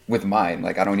 with mine,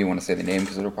 like, I don't even want to say the name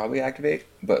because it'll probably activate,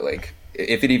 but, like,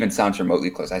 if it even sounds remotely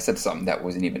close. I said something that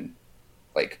wasn't even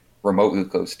like remotely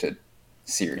close to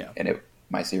Siri, and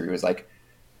my Siri was like,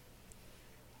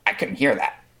 I couldn't hear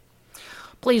that.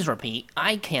 Please repeat.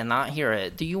 I cannot hear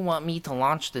it. Do you want me to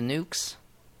launch the nukes?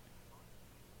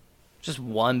 Just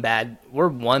we're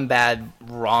one bad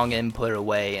wrong input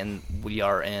away, and we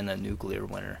are in a nuclear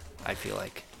winter. I feel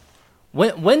like.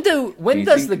 When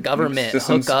does the government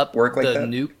hook up the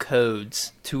nuke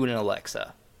codes to an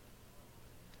Alexa?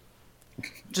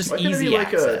 Just easy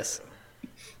access.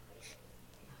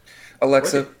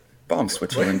 Alexa, bomb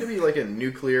switch. Why can't it be like a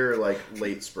nuclear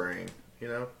late spring? You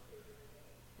know.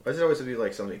 Why does it always have to be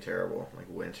like something terrible, like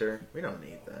winter? We don't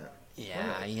need that.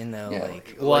 Yeah,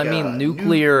 well, I mean,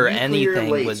 nuclear anything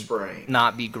would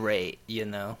not be great,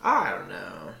 I don't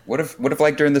know. What if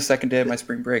like during the second day of my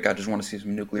spring break, I just want to see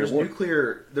some nuclear war?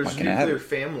 There's nuclear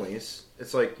families.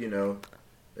 It's like, they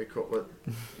call what?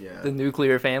 Yeah. The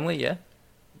nuclear family, yeah.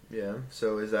 Yeah.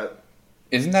 So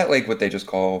isn't that like what they just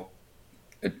call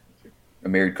a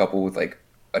married couple with like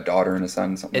a daughter and a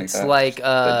son, something it's like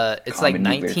that? It's like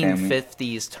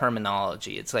 1950s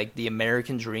terminology. It's like the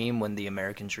American dream when the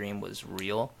American dream was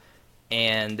real,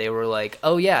 and they were like,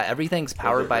 oh yeah, everything's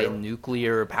powered by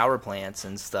nuclear power plants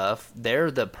and stuff. They're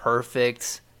the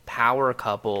perfect power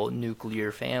couple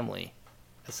nuclear family,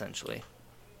 essentially.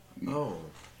 Oh,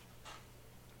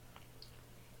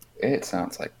 it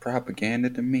sounds like propaganda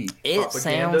to me.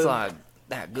 Sounds like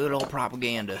that good old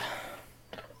propaganda.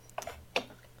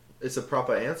 It's a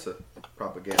proper answer.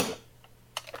 Propaganda.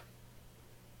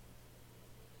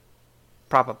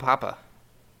 Papa.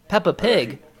 Peppa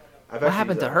Pig? What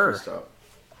happened to her?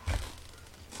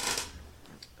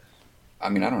 I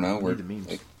mean, I don't know. We're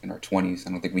like in our 20s. I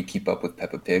don't think we keep up with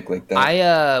Peppa Pig like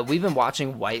that. We've been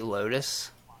watching White Lotus,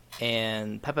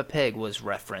 and Peppa Pig was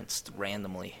referenced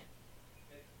randomly.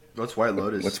 What's White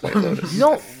Lotus? What's White Lotus?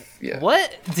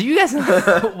 What? Do you guys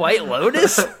know White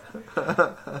Lotus?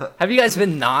 Have you guys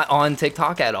been not on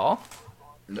TikTok at all?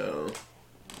 No.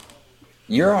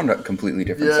 You're on a completely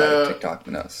different side of TikTok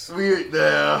than us.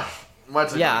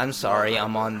 I'm sorry.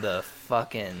 I'm on the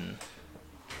fucking...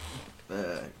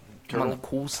 I'm on the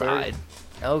cool side.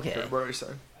 Okay.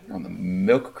 Side. On the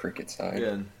Milk Cricket side.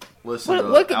 Yeah. Listen to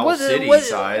the Owl City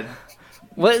side.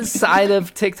 What side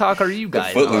of TikTok are you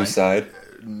guys on? The Footloose side.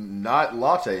 Not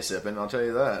latte sipping, I'll tell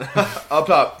you that. Up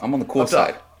top. I'm on the cool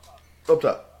side. Up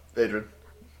top, Adrian.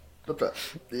 Up top.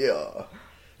 Yeah.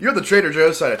 You're the Trader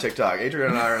Joe's side of TikTok.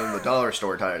 Adrian and I are on the dollar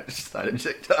store side of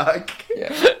TikTok. Yeah.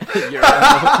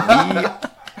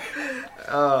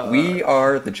 We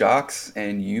are the jocks,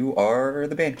 and you are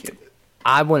the band kid.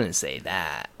 I wouldn't say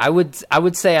that. I would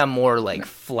say I'm more like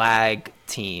flag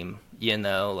team.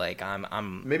 Like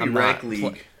I'm maybe I'm rank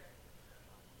league.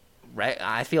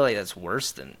 I feel like that's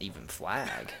worse than even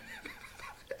flag.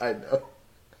 I know.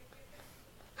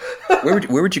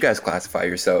 Where would you guys classify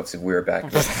yourselves if we were back?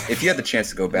 If you had the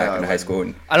chance to go back in high school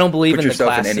and I don't believe put in the yourself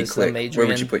class in any system, clique, Adrian, where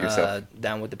would you put yourself?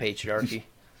 Down with the patriarchy.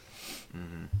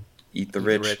 Eat the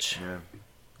rich.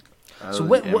 Yeah. So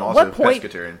what point?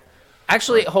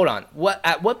 Actually, hold on.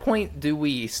 At what point do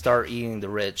we start eating the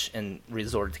rich and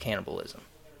resort to cannibalism?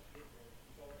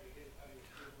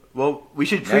 Well, we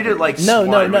should treat it like swine,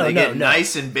 where they get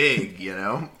nice and big,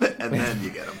 and then you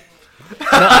get them.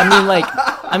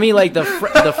 I mean,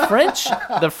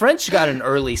 the French got an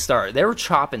early start. They were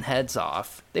chopping heads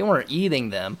off. They weren't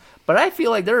eating them. But I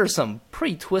feel like there are some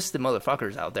pretty twisted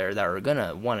motherfuckers out there that are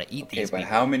gonna want to eat these. Okay, but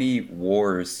how many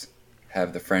wars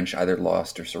have the French either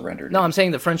lost or surrendered? No, I'm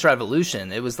saying the French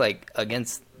Revolution. It was like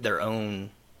against their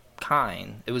own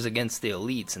kind. It was against the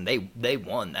elites, and they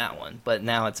won that one. But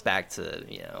now it's back to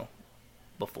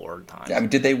before times. Yeah, I mean,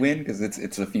 did they win? Because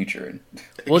it's the future.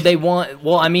 Well, they won.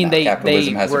 Well, I mean, they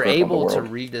were able to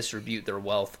redistribute their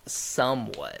wealth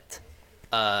somewhat.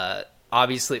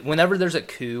 Obviously, whenever there's a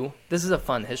coup, this is a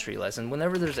fun history lesson.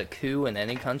 Whenever there's a coup in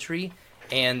any country,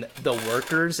 and the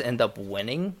workers end up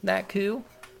winning that coup,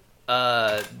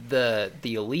 the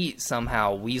elite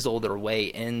somehow weasel their way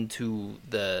into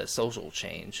the social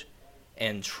change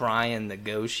and try and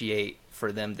negotiate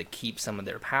for them to keep some of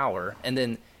their power. And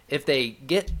then if they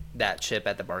get that chip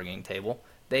at the bargaining table,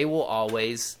 they will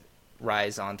always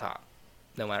rise on top,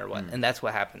 no matter what. And that's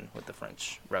what happened with the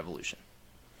French Revolution.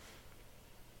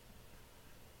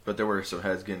 But there were some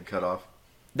heads getting cut off.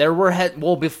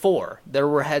 Before there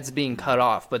were heads being cut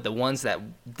off, but the ones that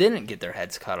didn't get their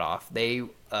heads cut off, they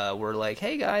were like,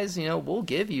 "Hey guys, we'll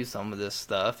give you some of this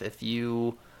stuff if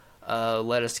you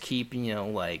let us keep,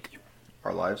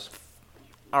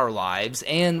 our lives,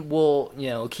 and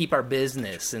we'll keep our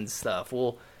business and stuff.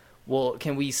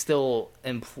 Can we still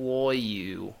employ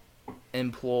you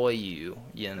employ you.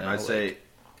 And I'd say,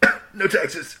 no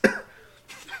taxes.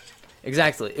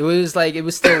 Exactly. It was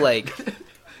still like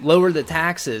lower the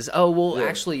taxes. Oh, we'll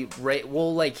actually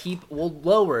we'll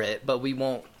lower it, but we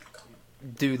won't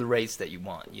do the rates that you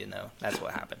want. That's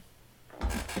what happened.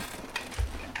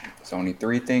 There's only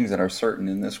 3 things that are certain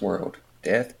in this world: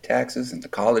 death, taxes, and the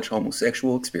college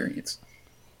homosexual experience.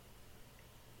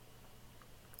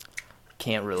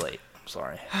 Can't relate.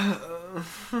 Sorry.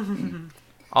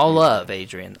 All love,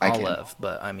 Adrian. All love,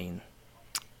 but I mean,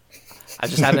 I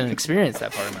just haven't experienced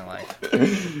that part of my life.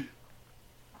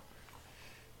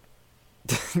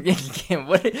 You can't.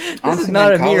 This honestly, is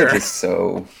not a mirror.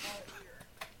 So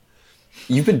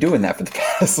you've been doing that for the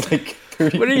past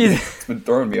 30 What are years. you? It's been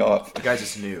throwing me off. Guys,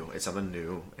 it's new. It's something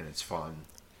new, and it's fun.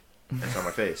 And it's on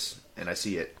my face, and I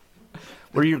see it.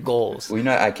 What are your goals? Well,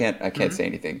 I can't say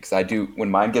anything because I do when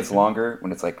mine gets longer,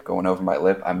 when it's going over my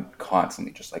lip, I'm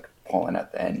constantly just pulling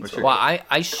at the end. Well,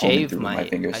 I shave my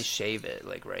fingers. I shave it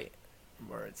right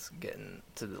where it's getting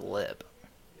to the lip.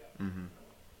 Mm-hmm.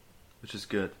 Which is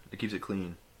good. It keeps it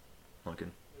clean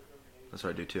looking. That's what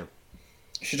I do too.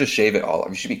 You should just shave it all.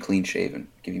 You should be clean shaven.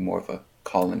 Give you more of a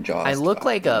Colin Jaws. I look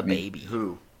like a baby.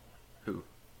 Who?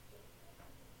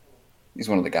 He's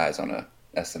one of the guys on a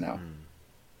SNL.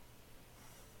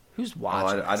 Who's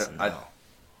watching SNL?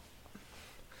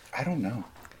 I don't know.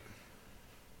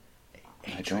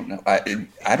 I don't know.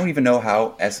 I don't even know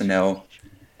how SNL.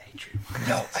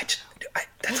 No, that's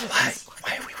a lie.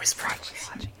 Why are we whispering?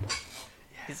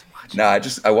 No,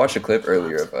 I watched a clip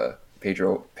earlier of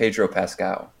Pedro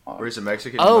Pascal. Where he's a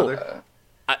Mexican mother?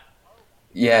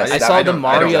 Yes, I saw the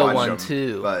Mario one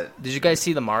too. But did you guys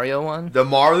see the Mario one? The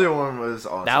Mario one was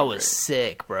awesome. That was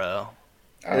sick, bro.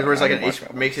 It was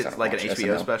makes it like an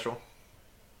HBO special.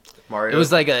 Mario. It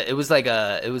was like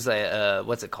a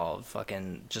what's it called?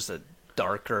 Fucking just a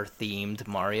darker themed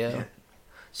Mario. Yeah.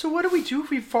 So what do we do if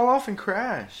we fall off and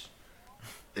crash?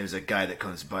 There's a guy that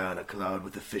comes by on a cloud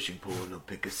with a fishing pole and he'll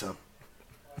pick us up.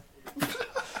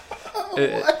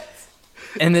 What?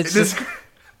 And it's just.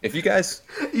 If you guys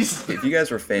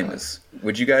were famous,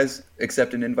 would you guys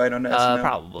accept an invite on SNL?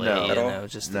 Probably,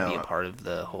 just to be a part of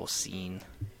the whole scene.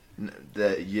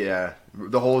 The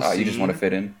whole scene. You just want to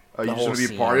fit in. You just want to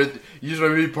be part of. You just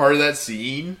want to be part of that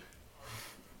scene.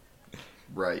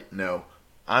 Right? No,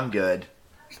 I'm good.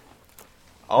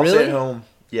 I'll stay at home.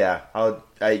 Yeah,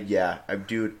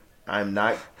 dude. I'm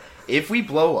not. If we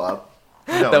blow up,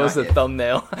 no, that was the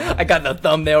thumbnail. I got the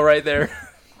thumbnail right there.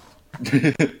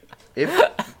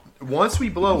 Once we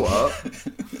blow up,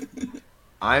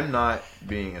 I'm not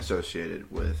being associated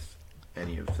with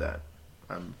any of that.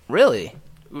 Really?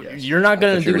 Yes. You're not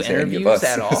going to do interviews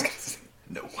at all?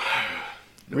 No.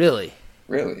 Really?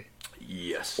 Really?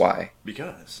 Yes. Why?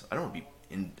 Because I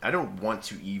don't want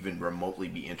to even remotely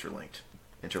be interlinked.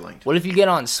 What if you get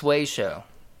on Sway show?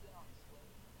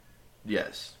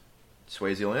 Yes.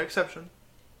 Sway's the only exception.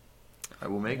 I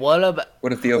will make. What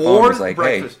if Theo Vaughn was like,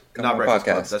 breakfast, hey, come on Breakfast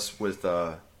podcast? Club. That's with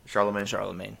Charlemagne.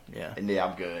 Charlemagne, yeah. And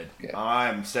I'm good. Yeah.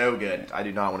 I'm so good. I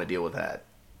do not want to deal with that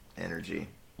energy.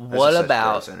 What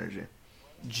about energy?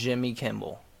 Jimmy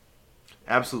Kimmel?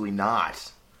 Absolutely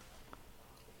not.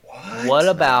 What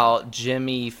about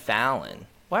Jimmy Fallon?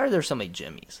 Why are there so many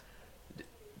Jimmys?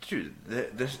 Dude,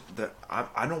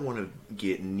 I don't want to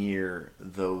get near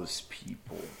those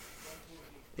people.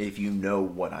 If you know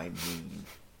what I mean.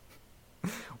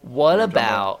 What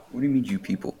about... What do you mean, you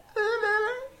people?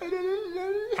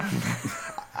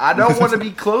 I don't want to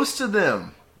be close to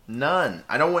them. None.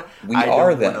 I don't want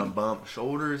to bump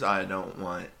shoulders. I don't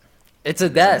want... It's a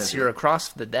desk. You're across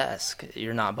the desk.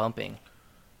 You're not bumping.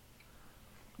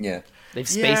 Yeah. They've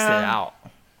spaced it out.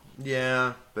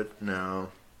 Yeah, but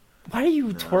no. Why are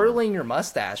you twirling your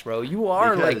mustache, bro? You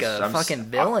are like a fucking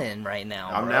villain right now,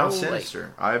 I'm now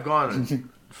sinister. I've gone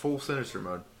full sinister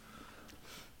mode.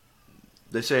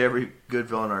 They say every good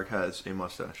villain arc has a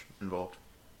mustache involved.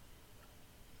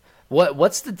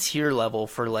 What's the tier level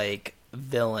for like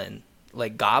villain?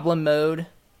 Like Goblin mode,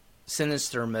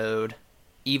 Sinister mode,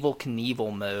 Evil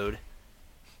Knievel mode.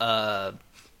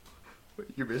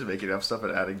 You're busy making up stuff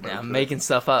and adding. Yeah, I'm making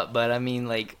stuff up, but I mean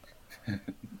like,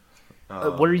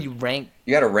 what are you ranked?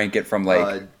 You got to rank it from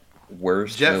like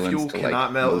worst Jet villains fuel to cannot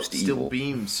like melt. most Still evil.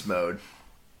 beams mode.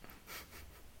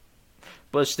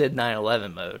 Bush did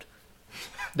 9/11 mode.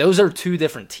 Those are two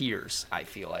different tiers, I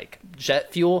feel like.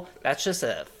 Jet fuel, that's just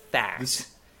a fact.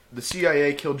 The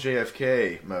CIA killed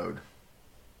JFK mode.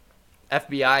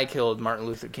 FBI killed Martin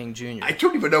Luther King Jr. I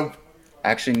don't even know.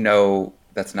 Actually, no,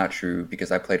 that's not true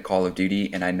because I played Call of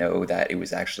Duty and I know that it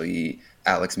was actually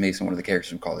Alex Mason, one of the characters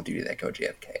from Call of Duty, that killed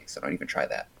JFK. So don't even try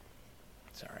that.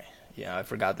 Sorry. Yeah, I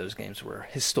forgot those games were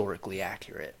historically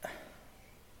accurate.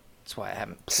 That's why I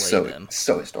haven't played them.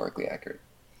 So historically accurate.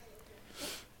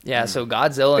 Yeah, so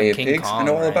Godzilla Bay and of King Pigs? Kong. I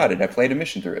know all about it. I played a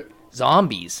mission through it.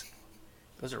 Zombies.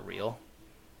 Those are real.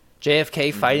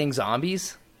 JFK fighting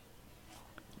zombies?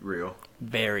 Real.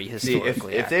 Very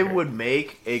historically if they would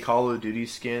make a Call of Duty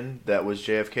skin that was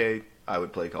JFK, I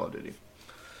would play Call of Duty.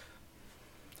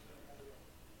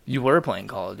 You were playing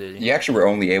Call of Duty. You actually were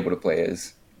only able to play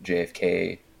as JFK.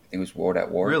 I think it was World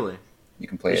at War. Really? You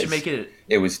can play They as... should make it...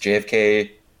 It was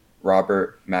JFK,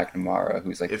 Robert McNamara,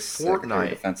 who's like If the Secretary of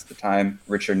Defense at the time,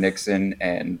 Richard Nixon,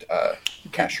 and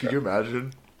Castro. Can you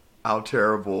imagine how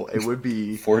terrible it would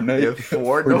be Fortnite? if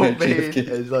Fortnite made JFK.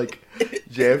 as like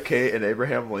JFK and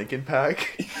Abraham Lincoln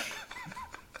pack?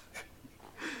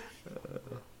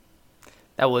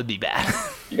 That would be bad.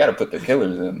 You got to put the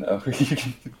killers in, though.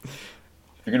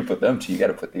 If you're going to put them two, you got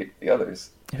to put the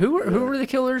others. Who were the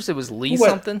killers? It was Lee What?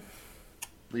 something?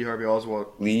 Lee Harvey Oswald.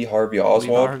 Lee Harvey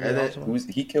Oswald. Harvey And then- Oswald.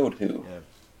 He killed who? Yeah.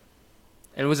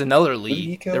 And it was another Who did he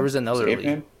Lee. kill? There was another Was it Lee.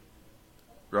 Abraham?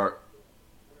 Ro-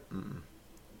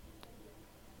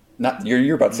 Not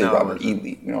you're about to say No, Robert it E. wasn't.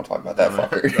 Lee. We don't talk about that No,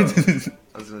 fucker. no.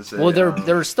 I was gonna say. Well,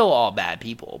 they're still all bad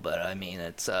people, but I mean,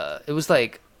 it was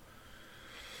like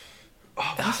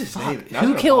what's his name? That's who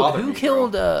gonna killed bother me,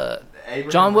 bro.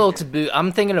 Abraham John Wilkes Lincoln. Booth.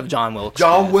 I'm thinking of John Wilkes.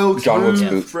 John Booth. Wilkes John Wilkes Booth,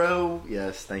 Booth. bro.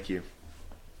 Yes, thank you.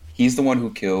 He's the one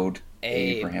who killed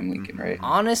Abe. Abraham Lincoln, right?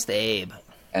 Honest Abe.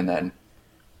 And then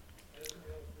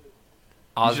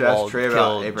You should ask Oswald Trey about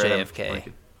killed Abraham JFK.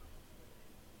 Lincoln.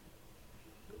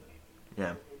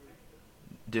 Yeah.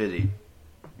 Did he?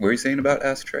 what were you saying about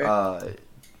Ask Trey?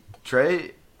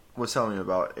 Trey was telling me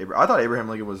about Abraham. I thought Abraham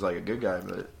Lincoln was like a good guy,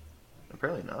 but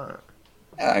apparently not.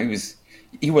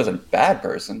 He wasn't a bad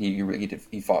person.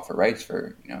 He fought for rights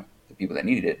for the people that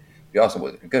needed it. He also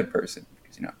wasn't a good person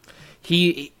because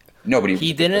nobody.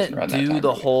 He was a good person didn't around that do time, the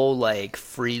really. whole like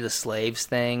free the slaves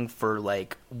thing for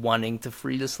like wanting to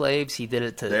free the slaves. He did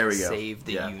it There to we go. save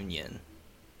the Yeah. Union.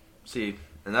 See,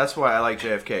 and that's why I like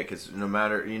JFK, because no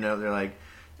matter, they're like,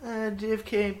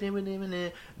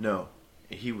 JFK, no,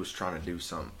 he was trying to do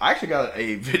something. I actually got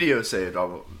a video saved,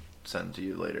 I'll send to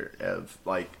you later, of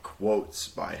like quotes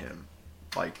by him.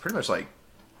 Like, pretty much like,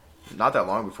 not that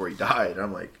long before he died.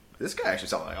 I'm like, this guy actually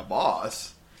sounds like a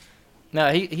boss.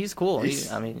 No, he's cool. He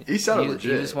sounded legit.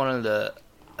 He was one of the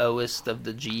oest of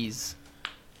the G's.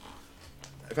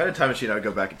 If I had a time machine, I would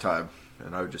go back in time,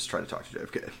 and I would just try to talk to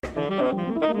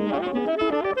JFK.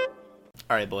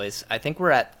 All right, boys. I think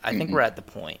we're at the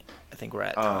point. I think we're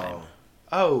at time.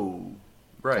 Oh,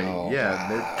 right. Oh,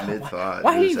 yeah, mid thought.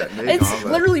 Why? It's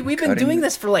literally we've been Cutting. doing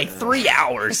this for like 3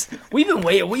 hours. We've been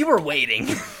waiting. We were waiting.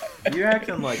 You're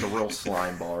acting like a real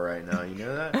slime ball right now. You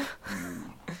know that?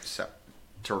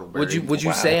 Turtleberry. Would you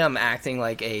Wow. say I'm acting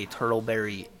like a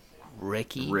Turtleberry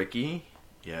Ricky? Ricky?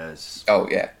 Yes, Oh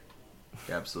yeah.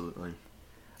 absolutely.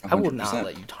 I will not 100%.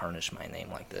 let you tarnish my name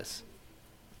like this.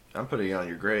 I'm putting it on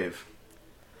your grave.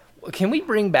 Can we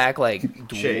bring back like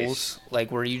duels, Chase.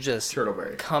 like where you just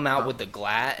Turtleberry. come out with the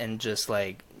glat and just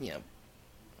like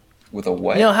With a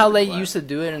what? you know how they glat. used to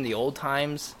do it in the old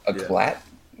times? A Yeah. glat?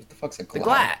 What the fuck's a The glat?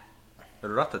 glat.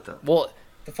 Ratata. Well, What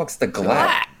the fuck's the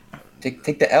glat. glat?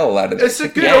 Take the L out of it. It's a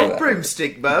Take the good L old out of it.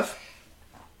 broomstick, Buff.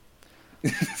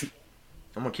 I'm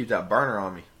gonna keep that burner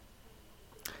on me.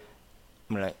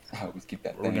 I always keep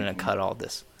that. We're thing. gonna cut all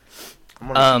this. I'm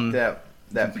gonna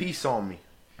keep that piece on me.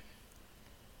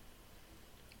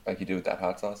 Like you did with that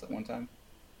hot sauce at one time.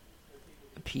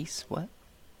 A piece? What?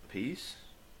 Piece?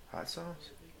 Hot sauce?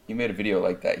 He made a video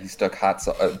like that. He stuck a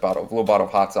little bottle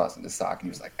of hot sauce in his sock, and he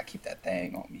was like, "I keep that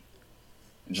thing on me,"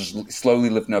 and just slowly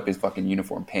lifting up his fucking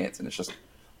uniform pants, and it's just a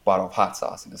bottle of hot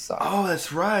sauce in his sock. Oh,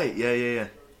 that's right. Yeah.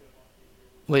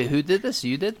 Wait, who did this?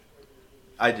 You did?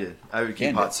 I did. I would keep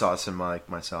Canned hot it. sauce in my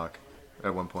sock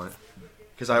at one point.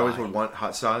 Because I always would want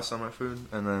hot sauce on my food,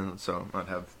 and then so I'd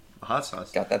have hot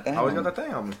sauce. Got that thing I always on got that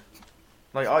thing on me.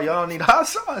 Like, oh, y'all don't need hot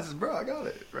sauce, bro. I got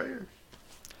it right here.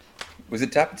 Was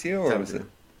it Tapatio or was Tapatio. it?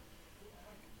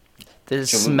 Does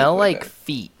it Cholula smell like like that.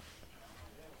 feet?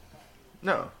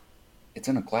 No. It's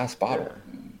in a glass bottle.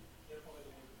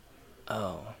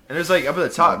 Oh. And it's like up at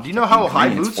the top. Do you know how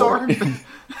high boots are?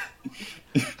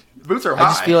 Boots are high. I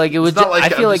just feel like it would. It's not I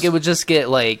feel like just- it would just get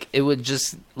like it would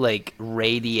just like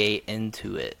radiate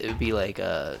into it. It would be like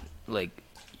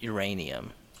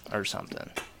uranium or something.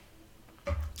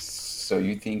 So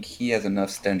you think he has enough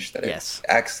stench that Yes. it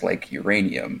acts like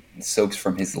uranium and soaks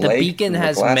from his The leg? beacon through a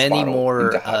has glass many bottle more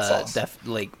into hot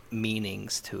sauce?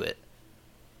 meanings to it.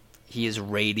 He is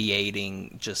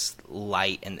radiating just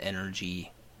light and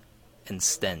energy and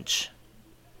stench.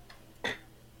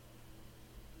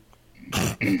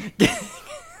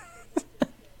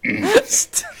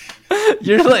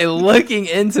 You're like looking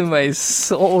into my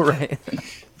soul right now.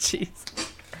 Jeez.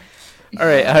 All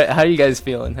right, how are you guys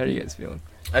feeling?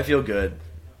 I feel good.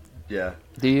 Yeah.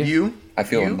 Do you? You? I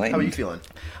feel enlightened. How are you feeling?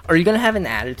 Are you gonna have an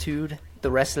attitude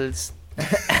the rest of this?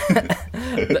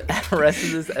 The rest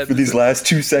of this episode? For these last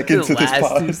 2 seconds of this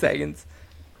pod. 2 seconds.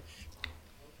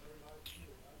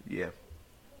 Yeah.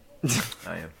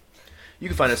 I am. You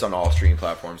can find us on all streaming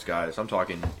platforms, guys. I'm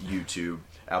talking YouTube,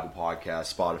 Apple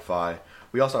Podcasts, Spotify.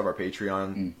 We also have our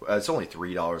Patreon. It's only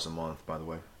 $3 a month, by the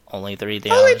way. Only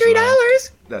 $3. Only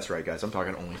 $3. That's right, guys. I'm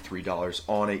talking only $3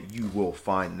 on it. You will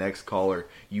find Next Caller.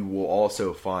 You will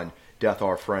also find Death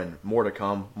Our Friend. More to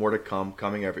come.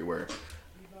 Coming everywhere.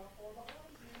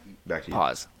 Back to you.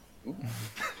 Pause.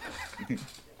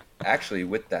 Actually,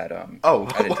 with that, I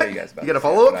what? didn't tell you guys about. You got a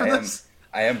follow up for this?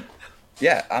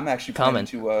 Yeah, I'm actually planning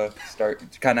to start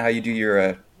kind of how you do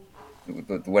your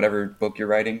whatever book you're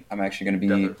writing. I'm actually going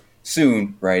to be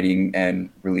soon writing and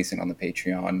releasing on the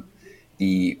Patreon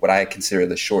what I consider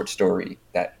the short story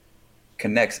that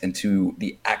connects into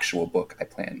the actual book I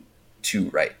plan to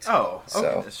write. Oh,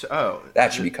 okay. So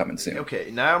that should be coming soon.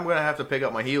 Okay, now I'm going to have to pick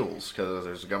up my heels because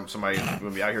there's somebody going to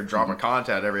be out here dropping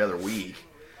content every other week.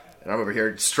 And I'm over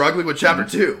here struggling with chapter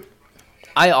 2.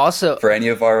 I also... For any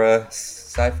of our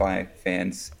sci-fi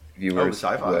fans, viewers,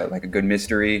 sci-fi. Like a good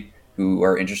mystery, who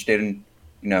are interested in,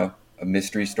 a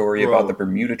mystery story about the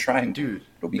Bermuda Triangle. Dude,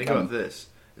 think about this.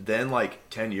 Then,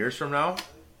 10 years from now,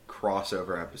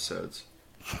 crossover episodes.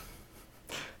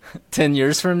 10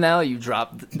 years from now, you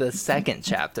drop the second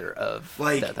chapter of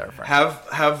Death Our Friend.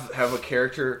 Have a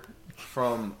character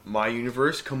from my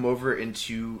universe come over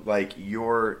into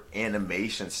your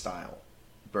animation style,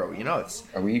 bro. It's.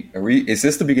 Are we? Is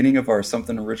this the beginning of our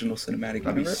something original cinematic universe?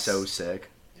 That'd be so sick.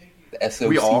 The SOC.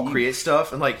 We all create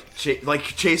stuff and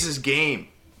Chase's game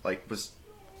was.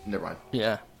 Never mind.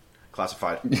 Yeah.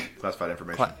 Classified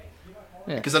information.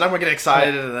 Because then I'm gonna get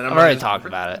excited, and then I've already talked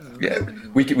about it. Yeah,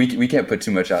 we can't put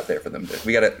too much out there for them.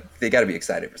 They gotta be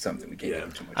excited for something. We can't give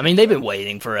them too much. I mean, they've been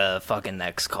waiting for a fucking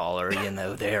Next Caller.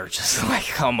 They're just like,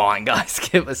 come on, guys,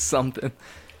 give us something.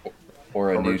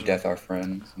 Or a new Death Our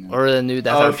Friend. Or a new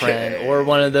Death Our Friend. Or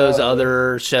one of those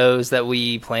other shows that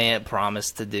we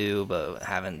promised to do, but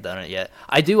haven't done it yet.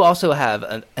 I do also have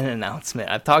an announcement.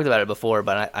 I've talked about it before,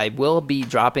 but I will be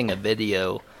dropping a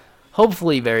video,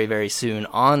 hopefully very, very soon,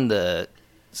 on the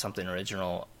Something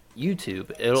Original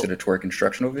YouTube. Is it a twerk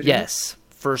instructional video? Yes,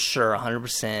 for sure,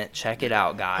 100%. Check it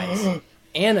out, guys.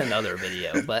 And another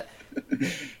video, but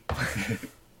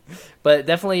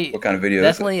definitely. What kind of video?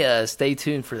 Definitely stay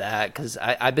tuned for that because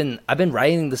I've been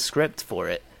writing the script for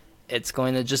it. It's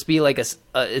going to just be like its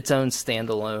own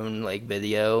standalone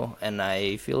video, and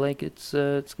I feel like it's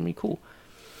gonna be cool.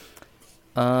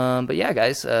 But yeah,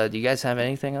 guys, do you guys have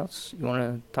anything else you want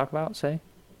to talk about? Say.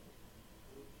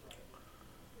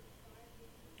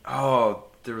 Oh,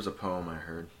 there was a poem I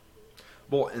heard.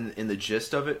 Well, in the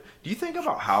gist of it, do you think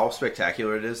about how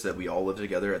spectacular it is that we all live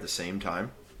together at the same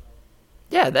time?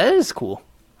 Yeah, that is cool.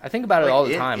 I think about it all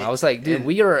the time. I was like, dude,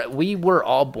 we were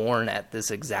all born at this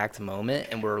exact moment,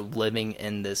 and we're living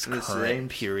in this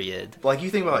current period. You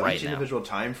think about each individual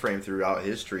time frame throughout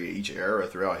history, each era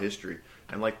throughout history,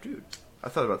 and dude, I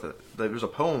thought about that. There was a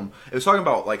poem. It was talking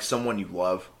about someone you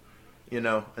love, in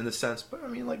the sense. But I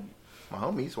mean, my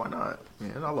homies, why not?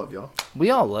 Man, I love y'all.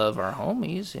 We all love our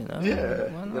homies, Yeah,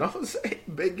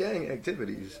 big gang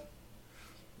activities.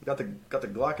 Got the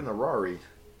Glock and the Rari.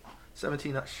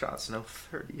 17 shots, no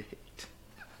 38.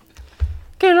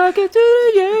 Can I get to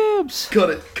the yams? Cut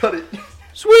it.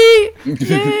 Sweet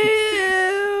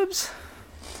yams.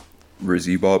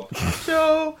 Rizzy Bob.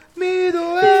 Show me the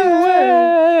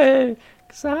way.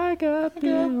 Cause I got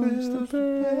bills to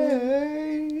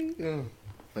pay. Yeah.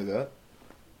 Like that.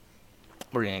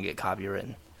 We're gonna get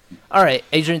copywritten. All right,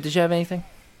 Adrian, did you have anything?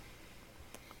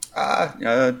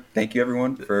 Thank you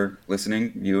everyone for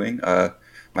listening, viewing.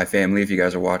 My family, if you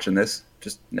guys are watching this,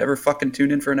 just never fucking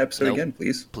tune in for an episode again,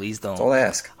 please. Please don't. That's all I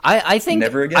ask. I think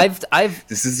never again. I've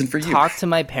this isn't for you. Talked to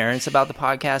my parents about the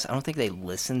podcast. I don't think they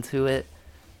listen to it,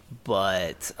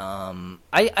 but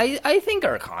I think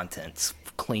our content's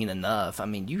clean enough. I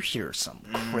mean, you hear some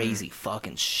crazy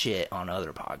fucking shit on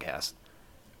other podcasts.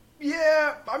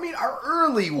 Yeah, I mean, our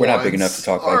early ones. We're not big enough to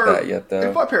talk like that yet, though.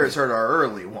 If my parents heard our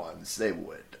early ones, they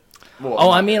would.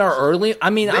 Well, I'm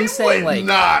saying would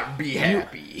not be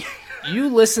happy. You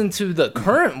listen to the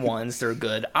current ones; they're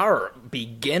good. Our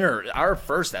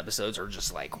first episodes are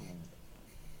just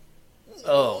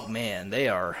oh man, they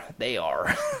are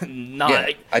not.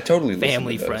 Yeah, I totally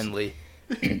family friendly.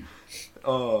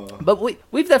 But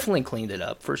we've definitely cleaned it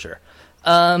up for sure.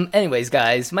 Anyways,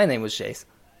 guys, my name was Chase.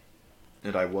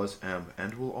 And I was, am,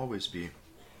 and will always be.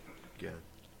 Again.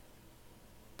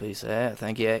 Please,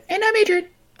 thank you. And I'm Adrian.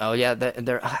 Oh yeah,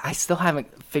 I still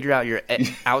haven't figured out your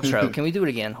outro. Can we do it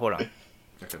again? Hold on.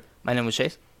 Okay. My name was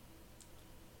Chase.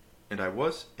 And I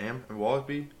was, am, and will always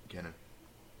be Gannon.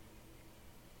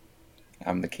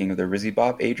 I'm the king of the Rizzy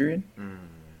Bop, Adrian.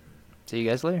 See you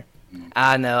guys later.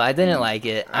 No, I didn't like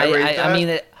it. I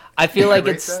mean, I feel like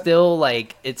it's still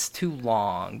like it's too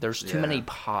long. There's too many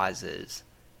pauses.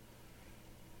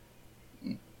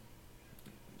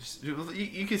 You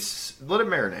can let it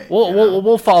marinate.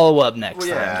 We'll follow up next time,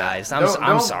 guys.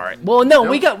 I'm sorry. Well, no,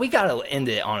 we gotta end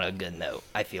it on a good note.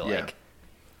 I feel like.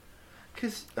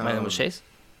 Cause my name was Chase.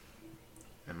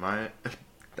 And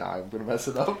I'm gonna mess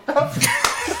it up.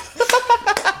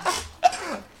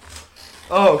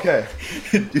 Oh, okay.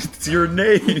 It's your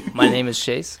name. My name is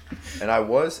Chase. And I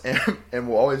was, am, and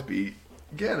will always be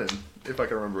Gannon, if I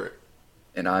can remember it.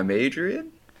 And I'm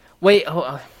Adrian. Wait,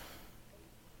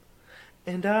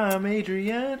 and I'm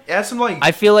Adrian. Add some like.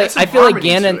 I feel like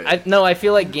Gannon. I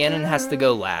feel like Gannon has to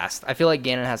go last.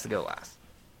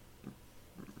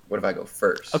 What if I go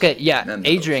first? Okay, yeah.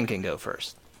 Adrian can go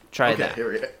first. Try that.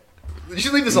 Here we go. You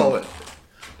should leave this all in.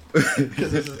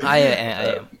 I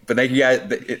am. But thank you guys.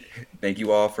 Thank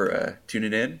you all for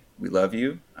tuning in. We love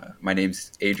you. My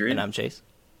name's Adrian. And I'm Chase.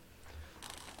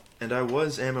 And I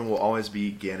was, am, and will always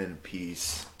be Gannon.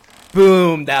 Peace.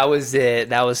 Boom! That was it.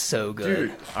 That was so good.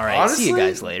 Dude, all right, honestly, see you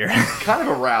guys later. Kind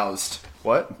of aroused.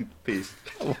 What? Peace.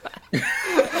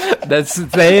 That's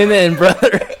staying in,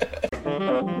 brother.